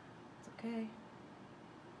it's okay.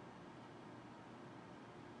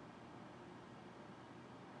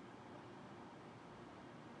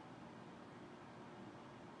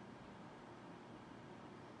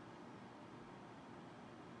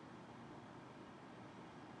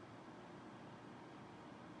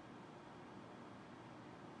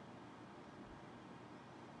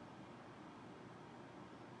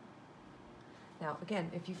 Now, again,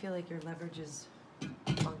 if you feel like your leverage is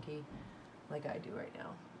funky, like I do right now,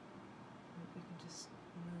 you can just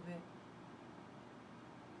move it.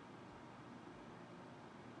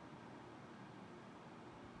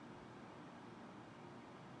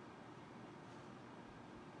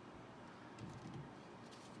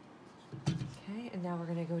 Okay, and now we're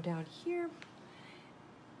going to go down here,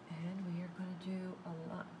 and we are going to do a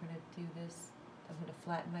lot. We're going to do this. I'm going to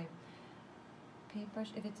flatten my paintbrush.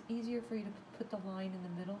 If it's easier for you to put the line in the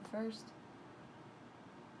middle first,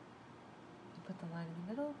 you put the line in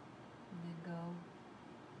the middle and then go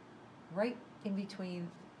right in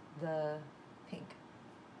between the pink.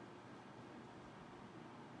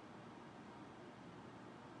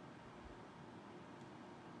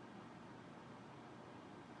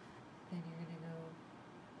 Then you're going to go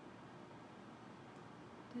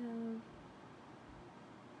down.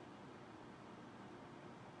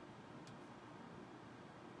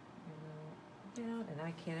 Down, and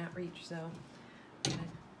I cannot reach, so I'm gonna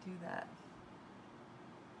do that.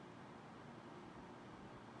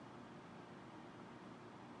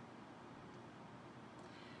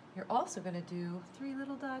 You're also gonna do 3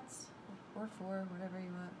 little dots, or 4, whatever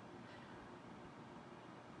you want.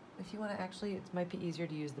 If you want to actually, it might be easier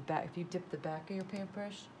to use the back. If you dip the back of your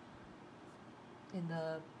paintbrush in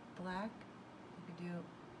the black, you could do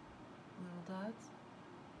little dots.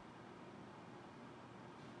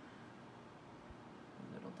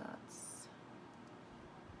 Little dots.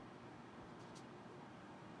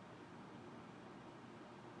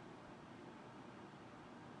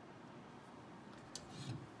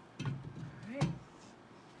 All right.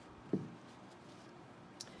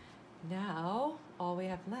 Now, all we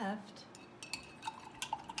have left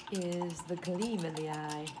is the gleam in the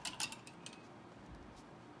eye.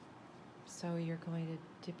 So you're going to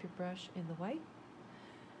dip your brush in the white.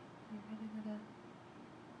 You're gonna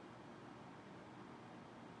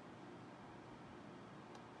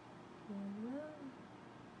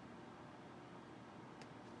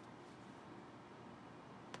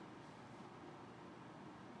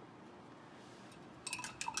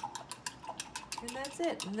and that's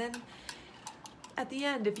it. And then at the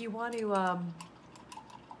end, if you want to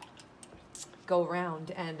go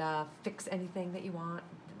around and fix anything that you want,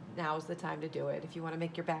 now's the time to do it. If you want to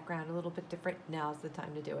make your background a little bit different, now's the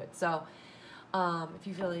time to do it. So if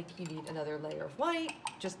you feel like you need another layer of white,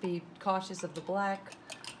 just be cautious of the black.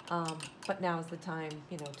 But now is the time,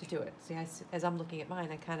 you know, to do it. See, as I'm looking at mine,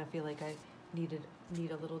 I kind of feel like I need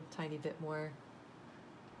a little tiny bit more,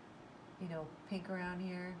 you know, pink around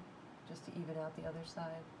here, just to even out the other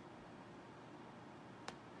side.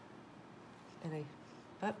 And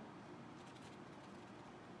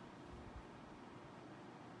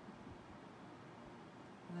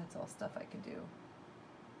that's all stuff I can do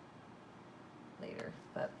later.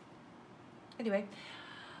 But anyway,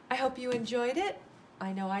 I hope you enjoyed it.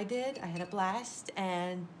 I know I did. I had a blast,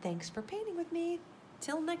 and thanks for painting with me.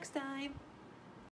 Till next time.